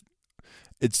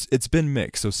it's been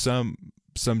mixed. So some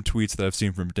tweets that I've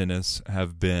seen from Dennis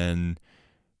have been,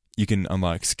 you can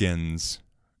unlock skins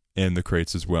in the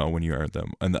crates as well when you earn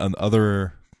them. And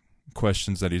other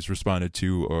questions that he's responded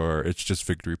to are, it's just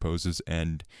victory poses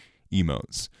and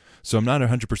emotes. So I'm not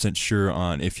 100% sure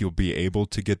on if you'll be able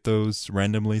to get those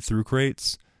randomly through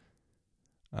crates.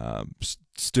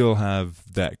 Still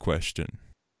have that question.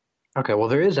 Okay, well,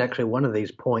 there is actually one of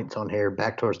these points on here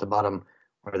back towards the bottom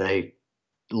where they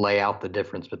lay out the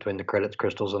difference between the credits,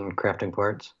 crystals, and crafting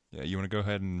parts. Yeah, you want to go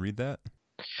ahead and read that?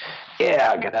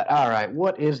 Yeah, I get that. All right.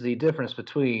 What is the difference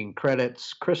between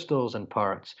credits, crystals, and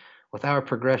parts? With our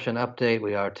progression update,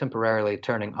 we are temporarily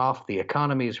turning off the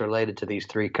economies related to these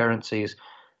three currencies.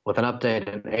 With an update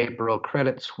in April,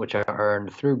 credits, which are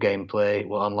earned through gameplay,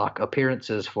 will unlock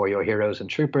appearances for your heroes and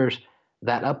troopers.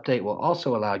 That update will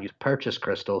also allow you to purchase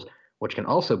crystals, which can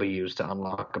also be used to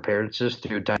unlock appearances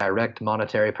through direct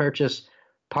monetary purchase.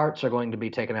 Parts are going to be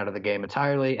taken out of the game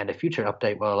entirely, and a future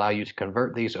update will allow you to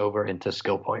convert these over into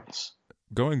skill points.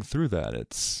 Going through that,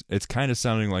 it's kind of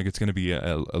sounding like it's going to be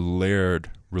a layered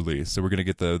release. So we're going to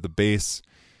get the base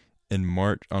on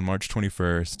March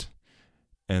 21st,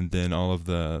 and then all of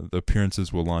the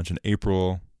appearances will launch in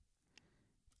April,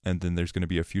 and then there's going to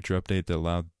be a future update that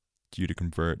allows you to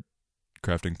convert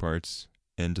crafting parts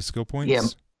into skill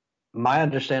points. My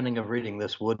understanding of reading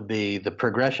this would be the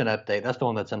progression update. That's the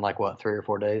one that's in like what, 3 or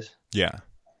 4 days? Yeah.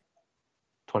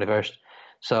 21st.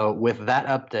 So with that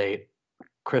update,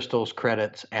 crystals,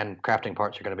 credits, and crafting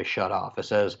parts are going to be shut off. It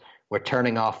says we're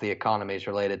turning off the economies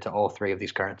related to all three of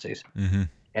these currencies. Mm-hmm.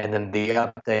 And then the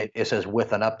update, it says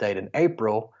with an update in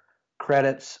April,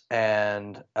 credits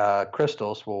and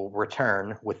crystals will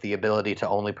return with the ability to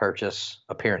only purchase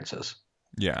appearances.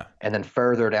 Yeah. And then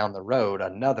further down the road,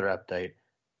 another update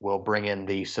will bring in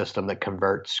the system that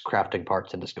converts crafting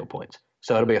parts into skill points.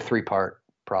 So it'll be a 3-part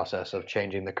process of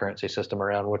changing the currency system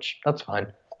around, which that's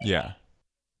fine. Yeah.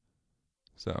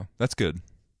 So that's good.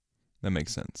 That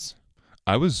makes sense.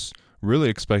 I was really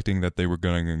expecting that they were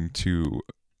going to,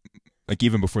 like,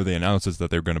 even before they announced this, that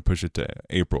they were going to push it to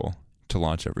April to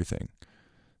launch everything.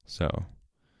 So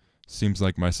seems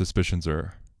like my suspicions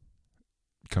are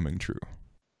coming true.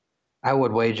 I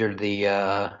would wager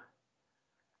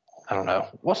I don't know.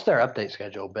 What's their update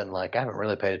schedule been like? I haven't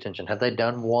really paid attention. Have they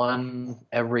done one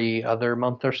every other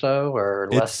month or so, or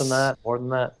less than that, more than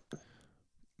that?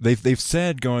 They've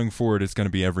said going forward it's going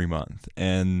to be every month,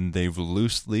 and they've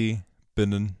loosely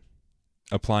been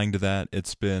applying to that.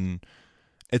 It's been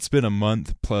a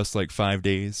month plus like 5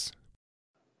 days.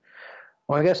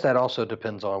 Well, I guess that also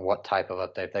depends on what type of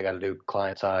update they got to do,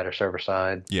 client side or server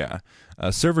side. Yeah,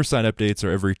 server side updates are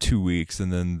every 2 weeks,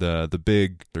 and then the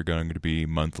big they're going to be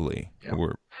monthly,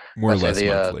 or more or less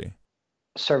monthly.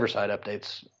 Server side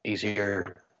updates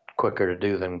easier, quicker to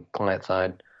do than client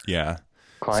side. Yeah,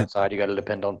 client side you got to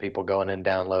depend on people going in,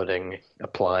 downloading,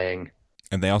 applying,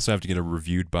 and they also have to get it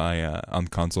reviewed by on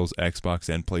consoles,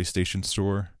 Xbox, and PlayStation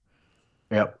Store.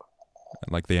 Yep.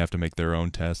 Like they have to make their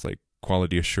own tests, like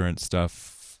quality assurance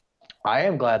stuff. I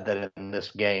am glad that in this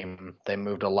game they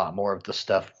moved a lot more of the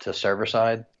stuff to server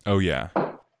side. Oh yeah.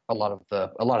 A lot of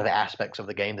the aspects of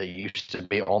the game that used to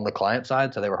be on the client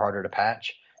side, so they were harder to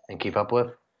patch and keep up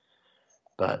with.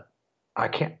 But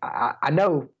I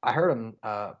know I heard him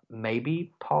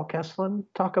maybe Paul Kesslin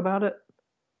talk about it.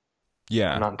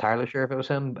 Yeah. I'm not entirely sure if it was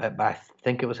him, but I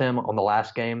think it was him on the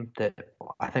last game that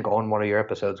I think on one of your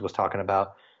episodes was talking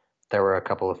about. There were a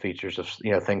couple of features of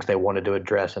things they wanted to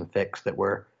address and fix that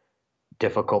were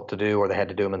difficult to do, or they had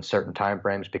to do them in certain time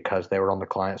frames because they were on the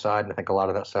client side. And I think a lot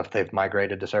of that stuff they've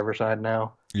migrated to server side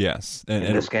now. Yes,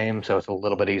 in this game, so it's a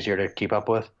little bit easier to keep up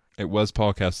with. It was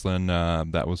Paul Kesslin.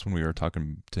 That was when we were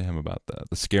talking to him about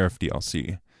the Scarif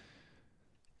DLC.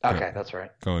 Okay, that's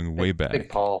right. Going way back. Big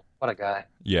Paul, what a guy.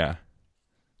 Yeah,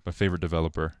 my favorite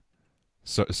developer.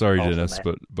 Sorry, Paul's Dennis,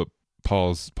 but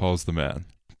Paul's the man.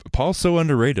 Paul's so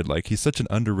underrated. Like, he's such an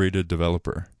underrated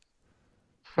developer.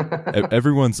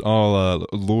 Everyone's all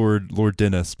Lord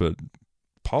Dennis, but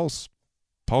Paul's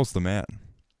the man.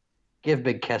 Give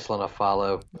Big Kesslin a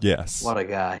follow. Yes. What a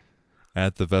guy.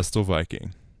 At the Vestal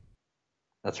Viking.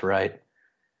 That's right.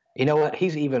 You know what?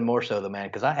 He's even more so the man,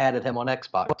 because I added him on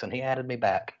Xbox and he added me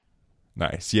back.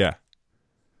 Nice. Yeah.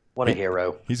 What a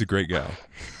hero. He's a great guy.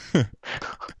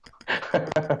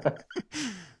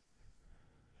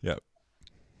 Yep.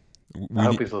 I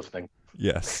hope he's listening.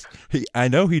 Yes. I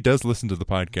know he does listen to the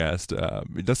podcast.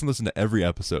 He doesn't listen to every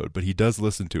episode, but he does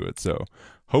listen to it. So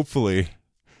hopefully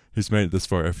he's made it this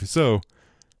far. If so,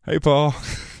 hey, Paul.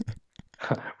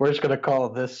 We're just going to call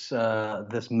this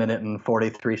minute and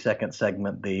 43-second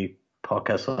segment the Paul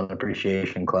Kesslin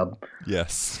Appreciation Club.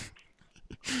 Yes.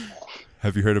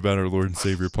 Have you heard about our Lord and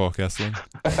Savior, Paul Kesslin?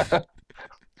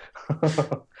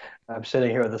 I'm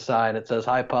sitting here with a sign. It says,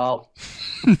 "Hi, Paul."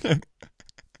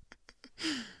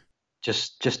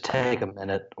 Just take a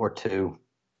minute or two.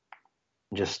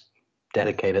 Just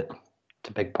dedicate it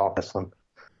to Big Paul Kesslin.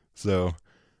 So,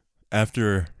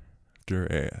 after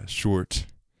a short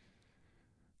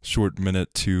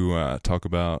minute to talk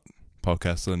about Paul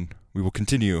Kesslin, we will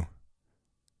continue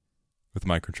with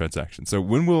microtransactions. So,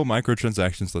 when will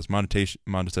microtransactions plus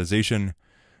monetization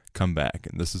come back?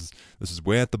 And this is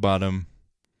way at the bottom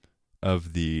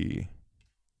of the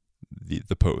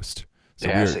post. So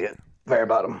yeah, I see it. Very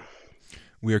bottom.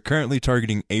 We are currently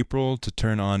targeting April to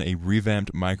turn on a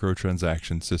revamped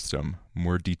microtransaction system.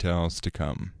 More details to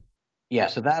come. Yeah,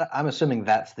 so that I'm assuming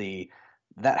that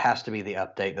has to be the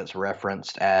update that's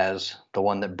referenced as the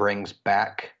one that brings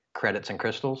back credits and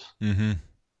crystals. Mm-hmm.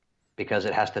 Because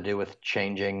it has to do with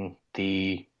changing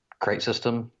the crate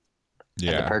system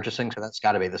and the purchasing. So that's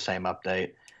got to be the same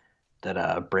update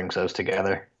that brings those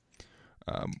together.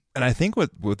 And I think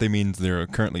what they mean they're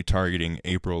currently targeting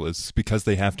April is because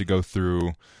they have to go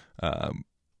through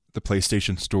the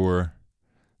PlayStation Store,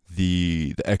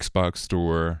 the Xbox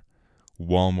Store,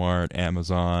 Walmart,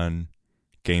 Amazon,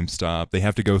 GameStop. They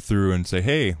have to go through and say,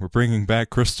 hey, we're bringing back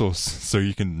crystals so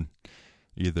you can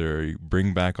either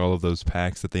bring back all of those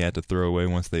packs that they had to throw away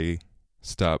once they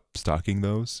stop stocking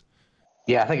those.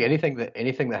 Yeah, I think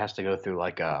anything that has to go through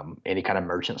like any kind of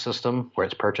merchant system where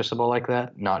it's purchasable like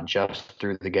that, not just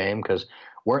through the game. Because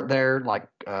weren't there like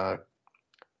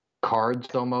cards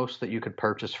almost that you could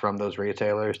purchase from those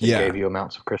retailers that gave you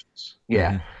amounts of crystals?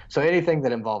 Yeah. Mm-hmm. So anything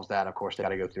that involves that, of course, they got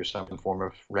to go through some form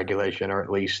of regulation, or at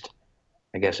least,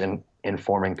 I guess,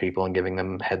 informing people and giving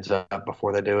them heads up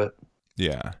before they do it.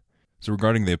 Yeah. So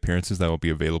regarding the appearances that will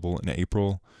be available in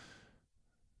April,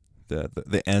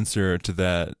 the answer to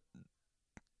that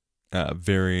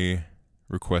very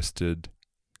requested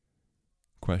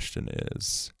question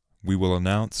is, we will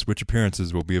announce which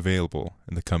appearances will be available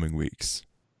in the coming weeks.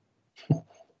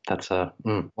 That's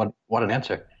what an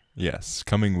answer. Yes,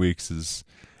 coming weeks is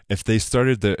if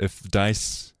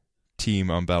DICE team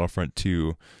on Battlefront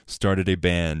 2 started a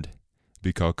band, it'd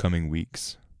be called Coming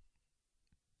Weeks.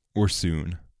 Or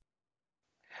soon.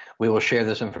 We will share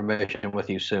this information with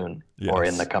you soon, or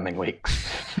in the coming weeks.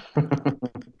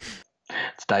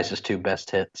 It's DICE's 2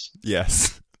 best hits.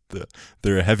 Yes.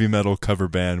 They're a heavy metal cover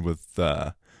band with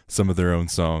some of their own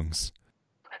songs.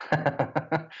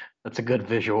 That's a good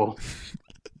visual.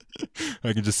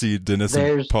 I can just see Dennis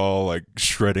and Paul like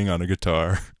shredding on a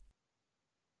guitar.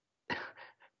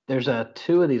 There's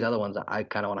 2 of these other ones that I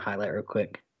kind of want to highlight real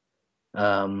quick.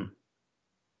 So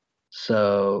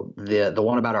the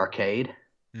one about arcade,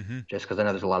 just because I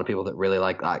know there's a lot of people that really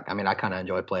like. I kind of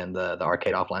enjoy playing the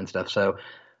arcade offline stuff. So,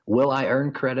 will I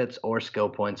earn credits or skill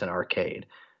points in arcade?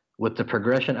 With the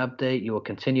progression update, you will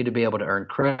continue to be able to earn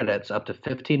credits up to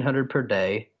 1,500 per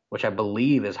day, which I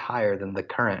believe is higher than the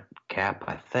current cap,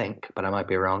 I think, but I might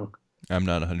be wrong. I'm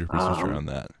not 100% sure on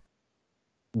that.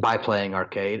 By playing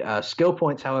arcade. Skill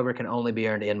points, however, can only be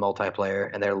earned in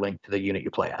multiplayer, and they're linked to the unit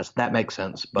you play as. That makes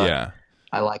sense, but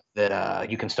I like that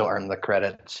you can still earn the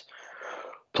credits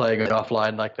playing it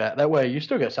offline like that. That way, you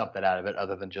still get something out of it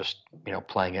other than just,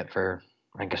 playing it for,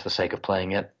 I guess, the sake of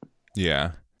playing it.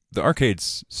 Yeah. The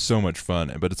arcade's so much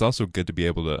fun, but it's also good to be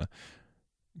able to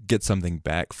get something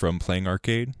back from playing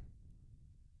arcade,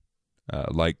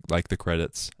 like the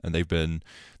credits. And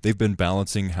they've been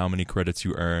balancing how many credits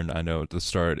you earn. I know at the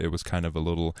start it was kind of a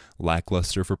little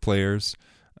lackluster for players,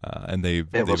 and they've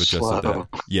adjusted that.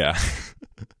 Yeah,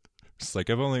 it's like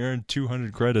I've only earned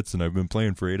 200 credits and I've been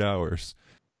playing for 8 hours.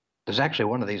 There's actually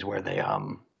one of these where they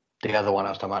the other one I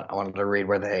was talking about, I wanted to read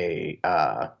where they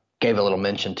gave a little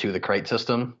mention to the crate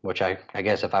system, which I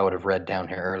guess if I would have read down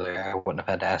here earlier, I wouldn't have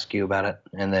had to ask you about it.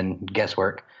 And then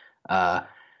guesswork. Are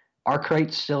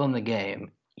crates still in the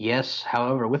game? Yes.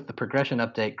 However, with the progression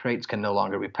update, crates can no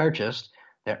longer be purchased.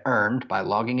 They're earned by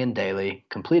logging in daily,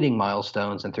 completing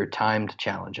milestones, and through timed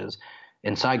challenges.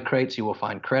 Inside crates, you will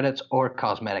find credits or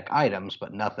cosmetic items,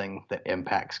 but nothing that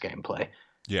impacts gameplay.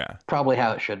 Yeah. Probably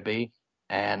how it should be.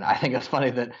 And I think it's funny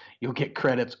that you'll get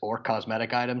credits or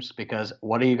cosmetic items, because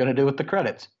what are you going to do with the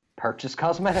credits? Purchase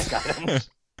cosmetic items.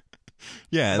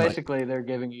 Yeah. Basically, they're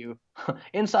giving you,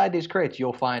 inside these crates,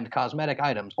 you'll find cosmetic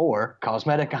items or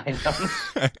cosmetic items.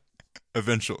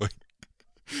 Eventually.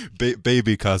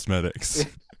 Baby cosmetics.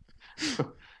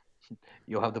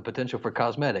 You'll have the potential for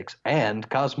cosmetics and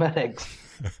cosmetics.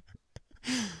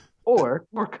 or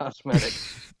more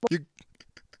cosmetics.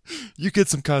 You get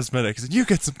some cosmetics, and you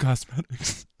get some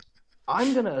cosmetics.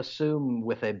 I'm going to assume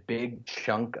with a big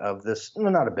chunk of this,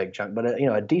 well, not a big chunk, but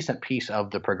a decent piece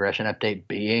of the progression update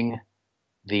being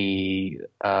the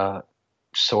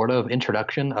sort of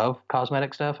introduction of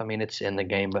cosmetic stuff. I mean, it's in the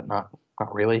game, but not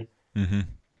really. Mm-hmm.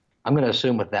 I'm going to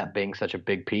assume with that being such a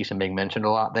big piece and being mentioned a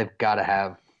lot, they've got to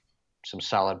have some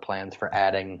solid plans for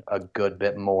adding a good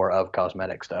bit more of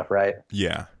cosmetic stuff, right?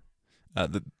 Yeah.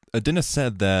 Dennis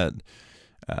said that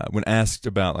when asked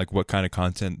about like what kind of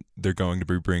content they're going to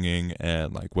be bringing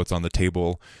and like what's on the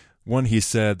table, he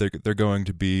said they're going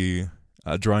to be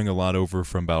drawing a lot over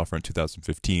from Battlefront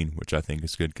 2015, which I think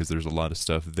is good because there's a lot of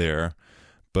stuff there.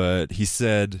 But he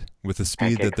said with the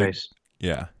speed that they're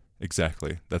yeah,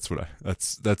 exactly.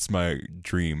 That's my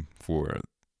dream for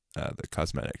the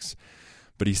cosmetics.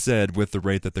 But he said with the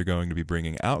rate that they're going to be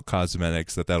bringing out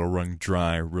cosmetics, that'll run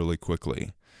dry really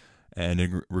quickly. And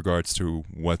in regards to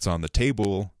what's on the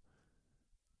table,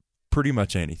 pretty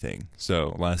much anything.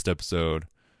 So last episode,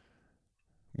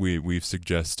 we've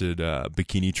suggested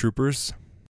bikini troopers.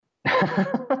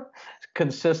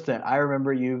 Consistent. I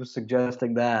remember you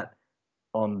suggesting that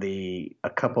on a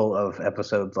couple of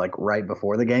episodes, like right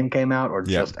before the game came out, or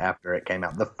just after it came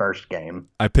out. The first game.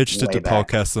 I pitched it to Paul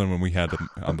Kesslin when we had him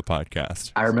on the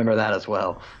podcast. I remember that as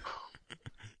well.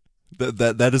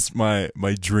 That is my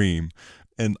dream.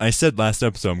 And I said last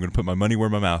episode, I'm going to put my money where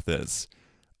my mouth is.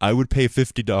 I would pay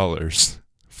 $50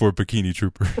 for Bikini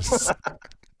Troopers.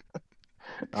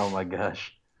 Oh my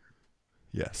gosh.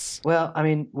 Yes. Well, I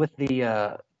mean, with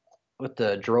the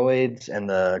droids and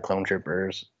the clone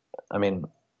troopers, I mean,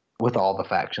 with all the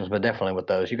factions, but definitely with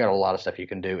those, you got a lot of stuff you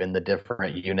can do in the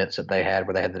different units that they had,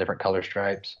 where they had the different color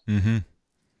stripes. Mm-hmm.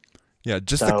 Yeah,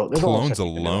 just So the there's a lot of clones stuff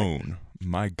you can do. alone.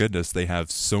 My goodness, they have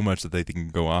so much that they can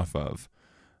go off of.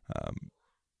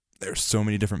 There's so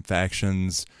many different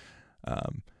factions.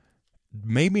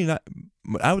 Maybe not.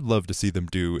 What I would love to see them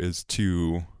do is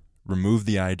to remove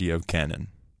the idea of canon,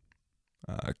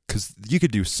 because you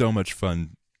could do so much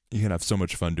fun. You can have so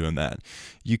much fun doing that.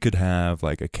 You could have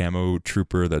like a camo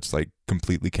trooper that's like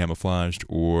completely camouflaged,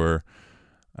 or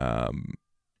I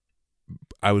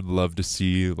would love to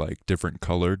see like different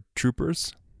colored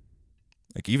troopers.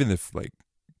 Like even if like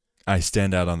I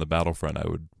stand out on the battlefront, I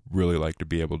would really like to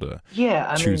be able to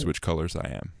choose which colors I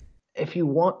am. If you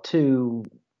want to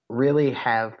really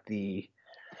have the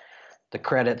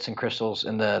credits and crystals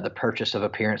and the purchase of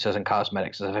appearances and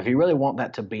cosmetics, if you really want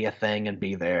that to be a thing and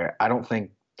be there, I don't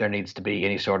think there needs to be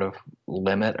any sort of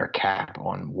limit or cap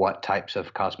on what types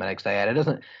of cosmetics they add. It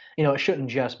doesn't, it shouldn't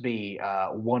just be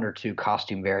one or two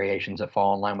costume variations that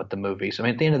fall in line with the movie. So, I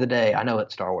mean, at the end of the day, I know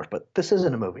it's Star Wars, but this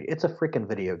isn't a movie. It's a freaking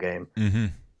video game. Mm-hmm.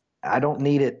 I don't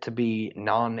need it to be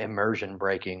non-immersion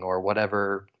breaking or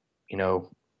whatever,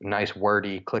 nice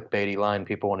wordy clickbaity line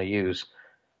people want to use.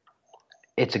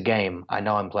 It's a game. I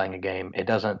know I'm playing a game. It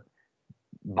doesn't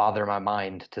bother my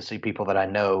mind to see people that I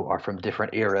know are from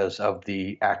different eras of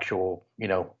the actual,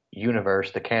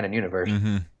 universe, the canon universe,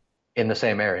 Mm-hmm. in the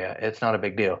same area. It's not a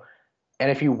big deal.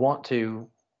 And if you want to,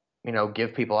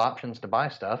 give people options to buy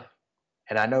stuff,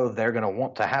 and I know they're going to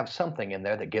want to have something in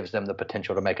there that gives them the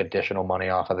potential to make additional money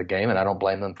off of the game, and I don't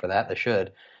blame them for that. They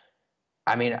should.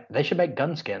 I mean, they should make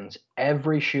gun skins.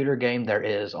 Every shooter game there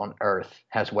is on Earth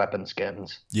has weapon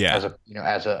skins. Yeah.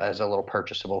 As a little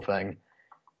purchasable thing.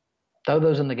 Throw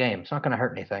those in the game. It's not going to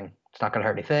hurt anything. It's not going to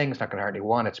hurt anything. It's not going to hurt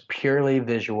anyone. It's purely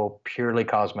visual, purely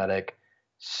cosmetic,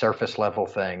 surface level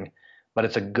thing. But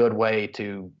it's a good way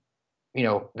to,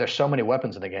 there's so many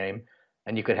weapons in the game,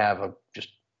 and you could have just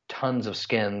tons of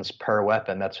skins per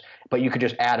weapon. But you could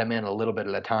just add them in a little bit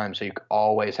at a time, so you could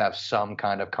always have some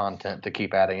kind of content to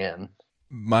keep adding in.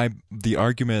 The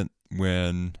argument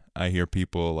when I hear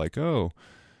people like, oh,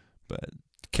 but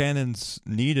canon's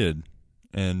needed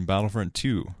in Battlefront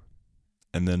 2,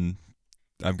 and then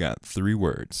I've got 3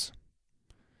 words: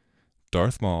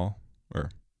 Darth Maul,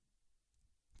 or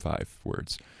 5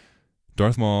 words: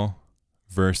 Darth Maul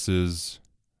versus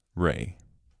Rey.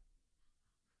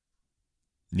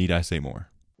 Need I say more?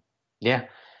 Yeah.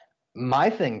 My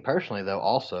thing personally, though,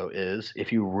 also is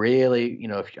if you really,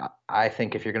 I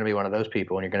think if you're going to be one of those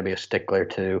people and you're going to be a stickler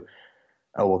to,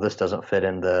 oh, well, this doesn't fit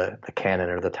in the canon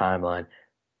or the timeline,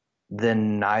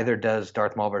 then neither does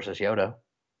Darth Maul versus Yoda,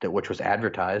 which was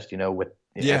advertised,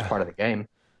 as part of the game.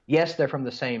 Yes, they're from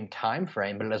the same time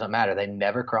frame, but it doesn't matter. They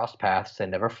never crossed paths. They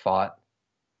never fought.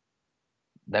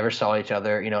 Never saw each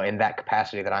other, in that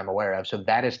capacity that I'm aware of. So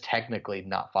that is technically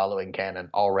not following canon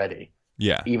already.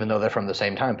 Yeah. Even though they're from the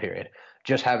same time period.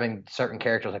 Just having certain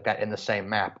characters like that in the same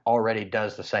map already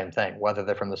does the same thing, whether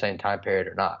they're from the same time period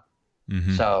or not.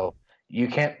 Mm-hmm. So you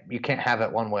can't have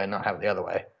it one way and not have it the other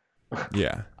way.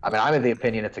 Yeah. I mean, I'm of the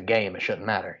opinion it's a game. It shouldn't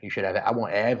matter. You should have it. I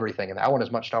want everything in there. I want as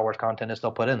much Star Wars content as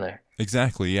they'll put in there.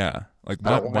 Exactly, yeah. Like,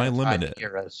 why limit it?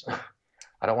 Eras.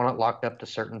 I don't want it locked up to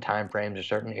certain time frames or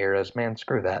certain eras. Man,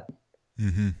 screw that.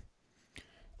 Mm-hmm.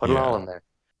 Put it all in there.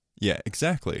 Yeah,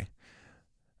 exactly.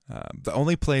 The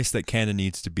only place that canon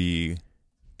needs to be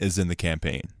is in the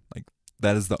campaign. Like,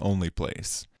 that is the only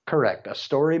place. Correct. A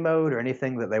story mode or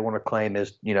anything that they want to claim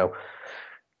is,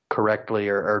 correctly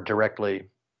or directly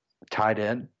tied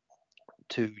in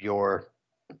to your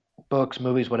books,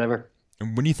 movies, whatever.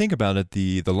 And when you think about it,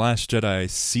 the Last Jedi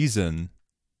season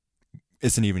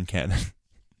isn't even canon.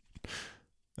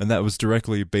 And that was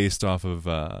directly based off of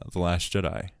The Last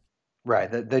Jedi. Right.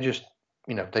 They just,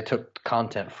 they took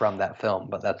content from that film,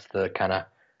 but that's the kind of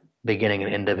beginning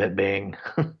and end of it being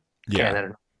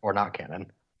canon or not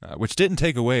canon. Which didn't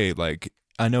take away, like,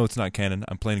 I know it's not canon,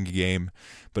 I'm playing a game,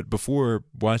 but before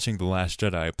watching The Last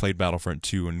Jedi, I played Battlefront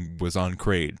 2 and was on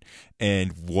Crade.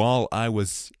 And while I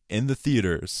was in the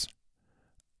theaters,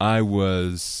 I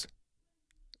was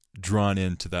drawn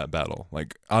into that battle.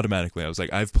 Like, automatically, I was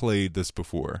like, I've played this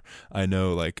before. I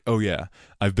know, like, oh yeah,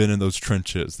 I've been in those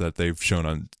trenches that they've shown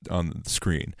on the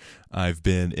screen. I've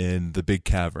been in the big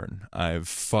cavern. I've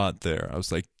fought there. I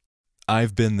was like,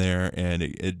 I've been there, and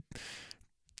it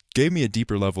gave me a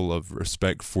deeper level of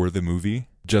respect for the movie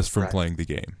just from playing the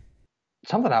game.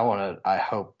 something I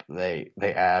hope they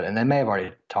add, and they may have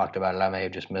already talked about it. I may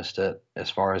have just missed it as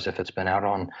far as if it's been out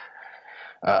on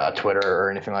Twitter or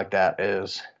anything like that.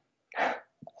 Is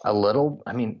a little.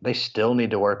 I mean, they still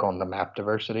need to work on the map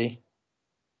diversity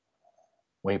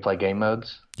when you play game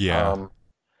modes. Yeah.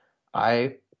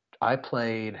 I I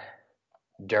played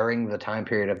during the time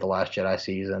period of the Last Jedi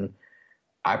season.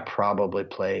 I probably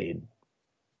played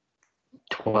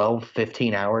 12,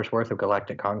 15 hours worth of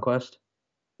Galactic Conquest.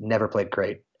 Never played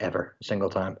Crate ever, a single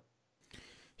time.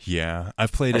 Yeah.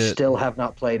 I've played I it. still have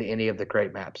not played any of the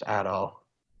Crate maps at all.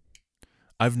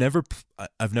 I've never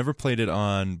played it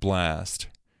on Blast,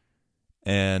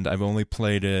 and I've only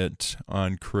played it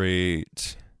on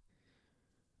Crate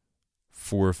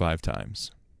 4 or 5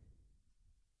 times.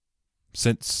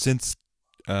 Since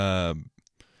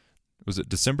was it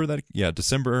December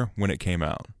December when it came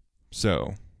out.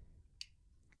 So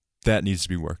that needs to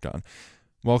be worked on.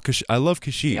 Well, I love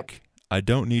Kashyyyk. Yep. I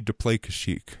don't need to play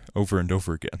Kashyyyk over and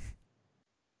over again.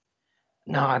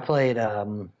 No, I played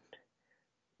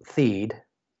Theed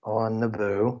on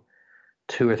Naboo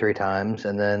 2 or 3 times,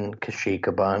 and then Kashyyyk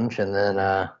a bunch, and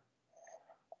then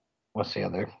what's the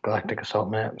other Galactic Assault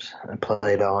maps? I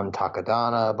played on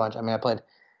Takodana a bunch. I mean,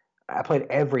 I played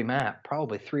every map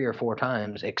probably 3 or 4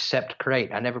 times except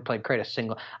Crate. I never played Crate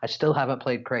I still haven't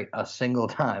played Crate a single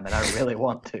time, and I really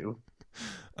want to.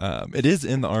 It is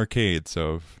in the arcade,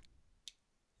 so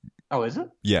Oh, is it?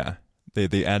 yeah,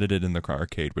 they added it in the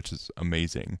arcade, which is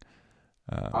amazing.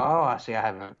 Oh, I see. I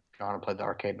haven't gone and played the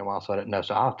arcade in a while, so I didn't know.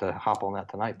 So I'll have to hop on that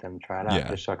tonight then and try it out,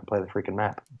 just so I can play the freaking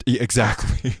map. Yeah,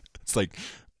 exactly. It's like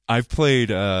I've played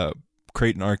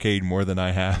Crate and arcade more than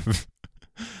I have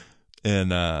in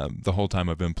the whole time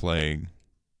I've been playing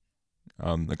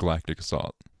the Galactic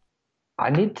Assault. I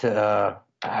need to.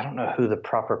 I don't know who the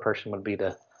proper person would be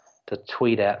to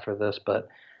tweet at for this, but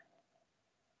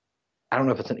I don't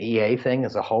know if it's an EA thing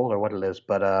as a whole or what it is.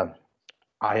 But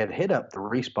I had hit up the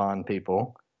Respawn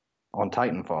people on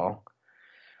Titanfall.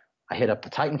 I hit up the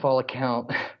Titanfall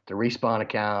account, the Respawn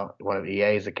account, one of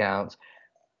EA's accounts,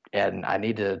 and I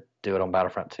need to do it on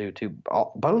Battlefront 2 too.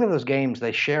 Both of those games,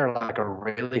 they share like a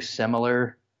really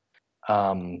similar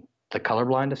the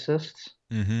colorblind assists.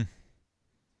 Mm-hmm.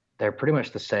 They're pretty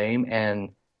much the same, and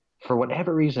for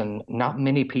whatever reason, not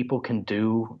many people can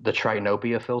do the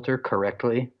Trinopia filter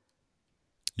correctly.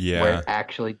 Yeah. Where it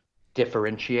actually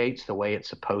differentiates the way it's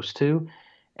supposed to.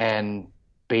 And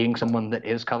being someone that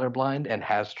is colorblind and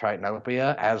has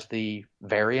Trinopia as the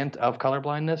variant of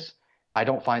colorblindness, I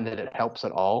don't find that it helps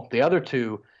at all. The other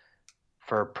two,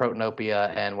 for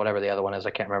Protanopia and whatever the other one is,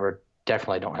 I can't remember,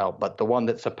 definitely don't help. But the one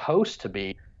that's supposed to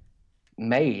be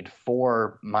made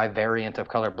for my variant of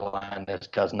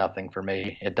colorblindness does nothing for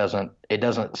me. It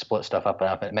doesn't split stuff up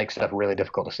enough. It makes stuff really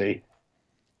difficult to see.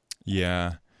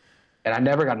 Yeah. And I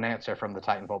never got an answer from the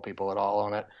Titanfall people at all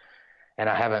on it. And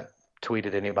I haven't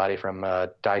tweeted anybody from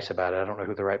DICE about it. I don't know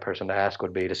who the right person to ask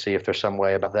would be to see if there's some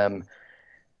way about them,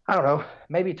 I don't know,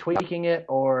 maybe tweaking it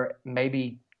or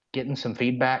maybe getting some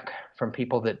feedback from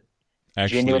people that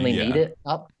genuinely need it.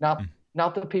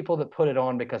 Not the people that put it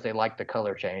on because they like the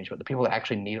color change, but the people that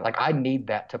actually need it. Like, I need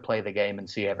that to play the game and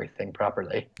see everything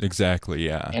properly. Exactly,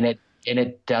 yeah. And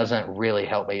it doesn't really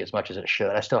help me as much as it should.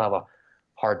 I still have a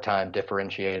hard time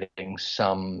differentiating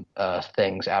some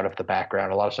things out of the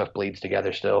background. A lot of stuff bleeds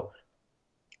together still,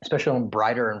 especially in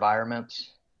brighter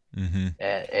environments. Mm-hmm.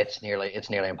 It's nearly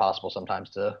impossible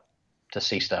sometimes to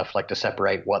see stuff, like to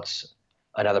separate what's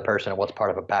another person and what's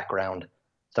part of a background.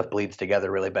 Stuff bleeds together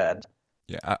really bad.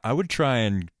 Yeah, I would try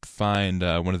and find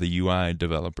one of the UI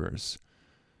developers.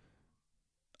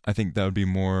 I think that would be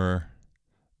more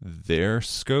their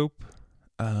scope.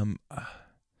 I'm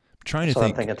trying to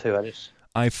think. I'm thinking too.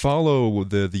 I follow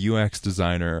the UX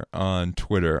designer on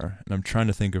Twitter, and I'm trying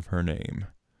to think of her name.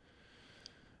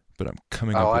 But I'm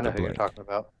coming up with a blank. I know who you're talking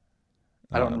about.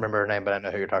 I don't remember her name, but I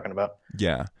know who you're talking about.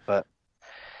 Yeah. But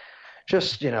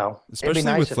just, especially it'd be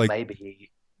nice with if like,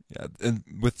 maybe. Yeah, and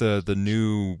with the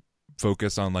new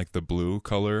focus on like the blue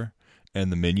color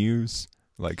and the menus,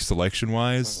 like selection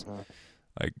wise,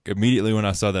 like immediately when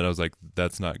I saw that, I was like,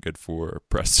 that's not good for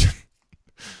Preston.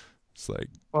 It's like,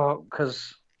 well,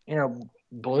 because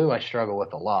blue I struggle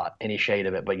with a lot, any shade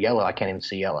of it, but yellow I can't even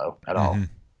see yellow at all.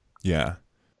 Yeah,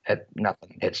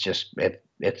 nothing. It's just it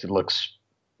looks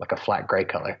like a flat gray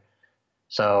color.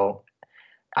 So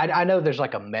I know there's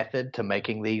like a method to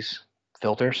making these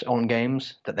filters on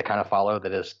games that they kind of follow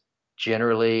that is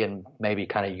generally and maybe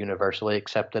kind of universally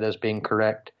accepted as being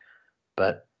correct.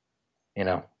 But, I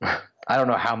don't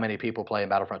know how many people playing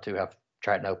Battlefront 2 have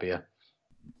Trinopia.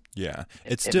 Yeah.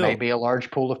 It may be a large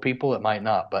pool of people. It might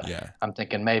not. But yeah. I'm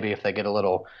thinking maybe if they get a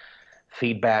little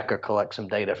feedback or collect some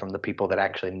data from the people that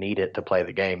actually need it to play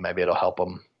the game. Maybe it'll help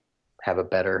them have a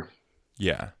better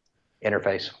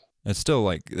interface. It's still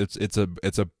like it's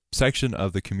a section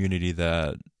of the community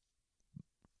that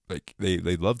like they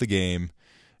love the game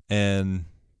and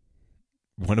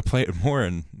want to play it more,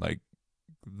 and like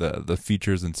the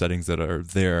features and settings that are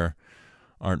there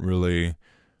aren't really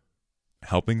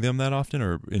helping them that often,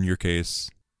 or in your case,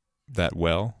 that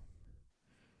well.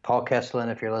 Paul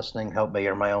Kesslin, if you're listening, help me.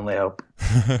 You're my only hope.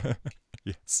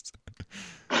 Yes.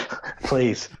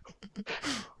 Please.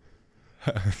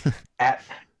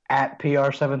 at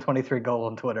PR723goal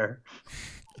on Twitter.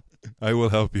 I will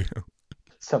help you.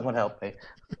 Someone help me.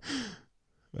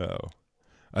 Oh,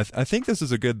 I think this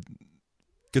is a good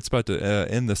spot to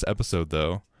end this episode,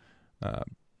 though.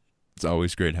 It's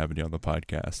always great having you on the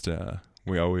podcast.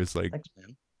 We always Thanks,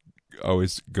 man.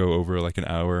 always go over like an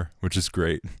hour, which is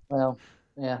great. Well,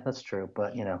 yeah, that's true.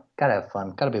 But gotta have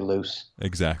fun. Gotta be loose.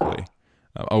 Exactly.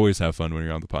 Always have fun when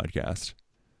you're on the podcast.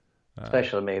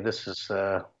 Especially me. This is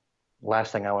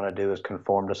last thing I want to do is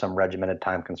conform to some regimented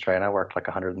time constraint. I worked like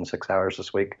 106 hours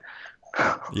this week.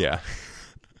 Yeah.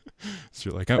 So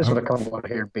you're like, I just want to come over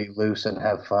here, be loose, and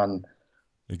have fun.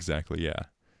 Exactly. Yeah.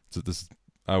 So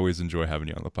I always enjoy having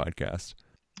you on the podcast.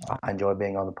 I enjoy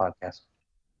being on the podcast.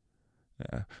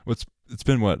 Yeah. It's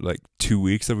been what, like 2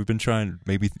 weeks that we've been trying,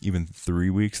 maybe even 3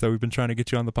 weeks that we've been trying to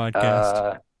get you on the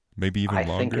podcast. Maybe even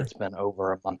longer. I think it's been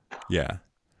over a month. Yeah.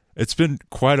 It's been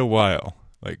quite a while.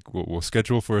 Like we'll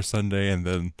schedule for a Sunday and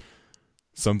then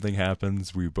something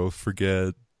happens, we both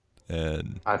forget,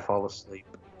 and I fall asleep.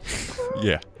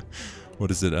 Yeah. What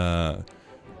is it?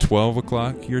 12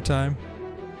 o'clock your time?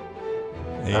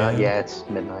 Yeah, it's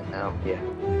midnight now. Yeah.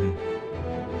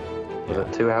 Mm-hmm. Was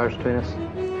it 2 hours between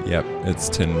us? Yep, it's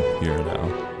 10 here now.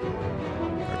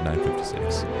 Or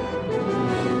 9:56.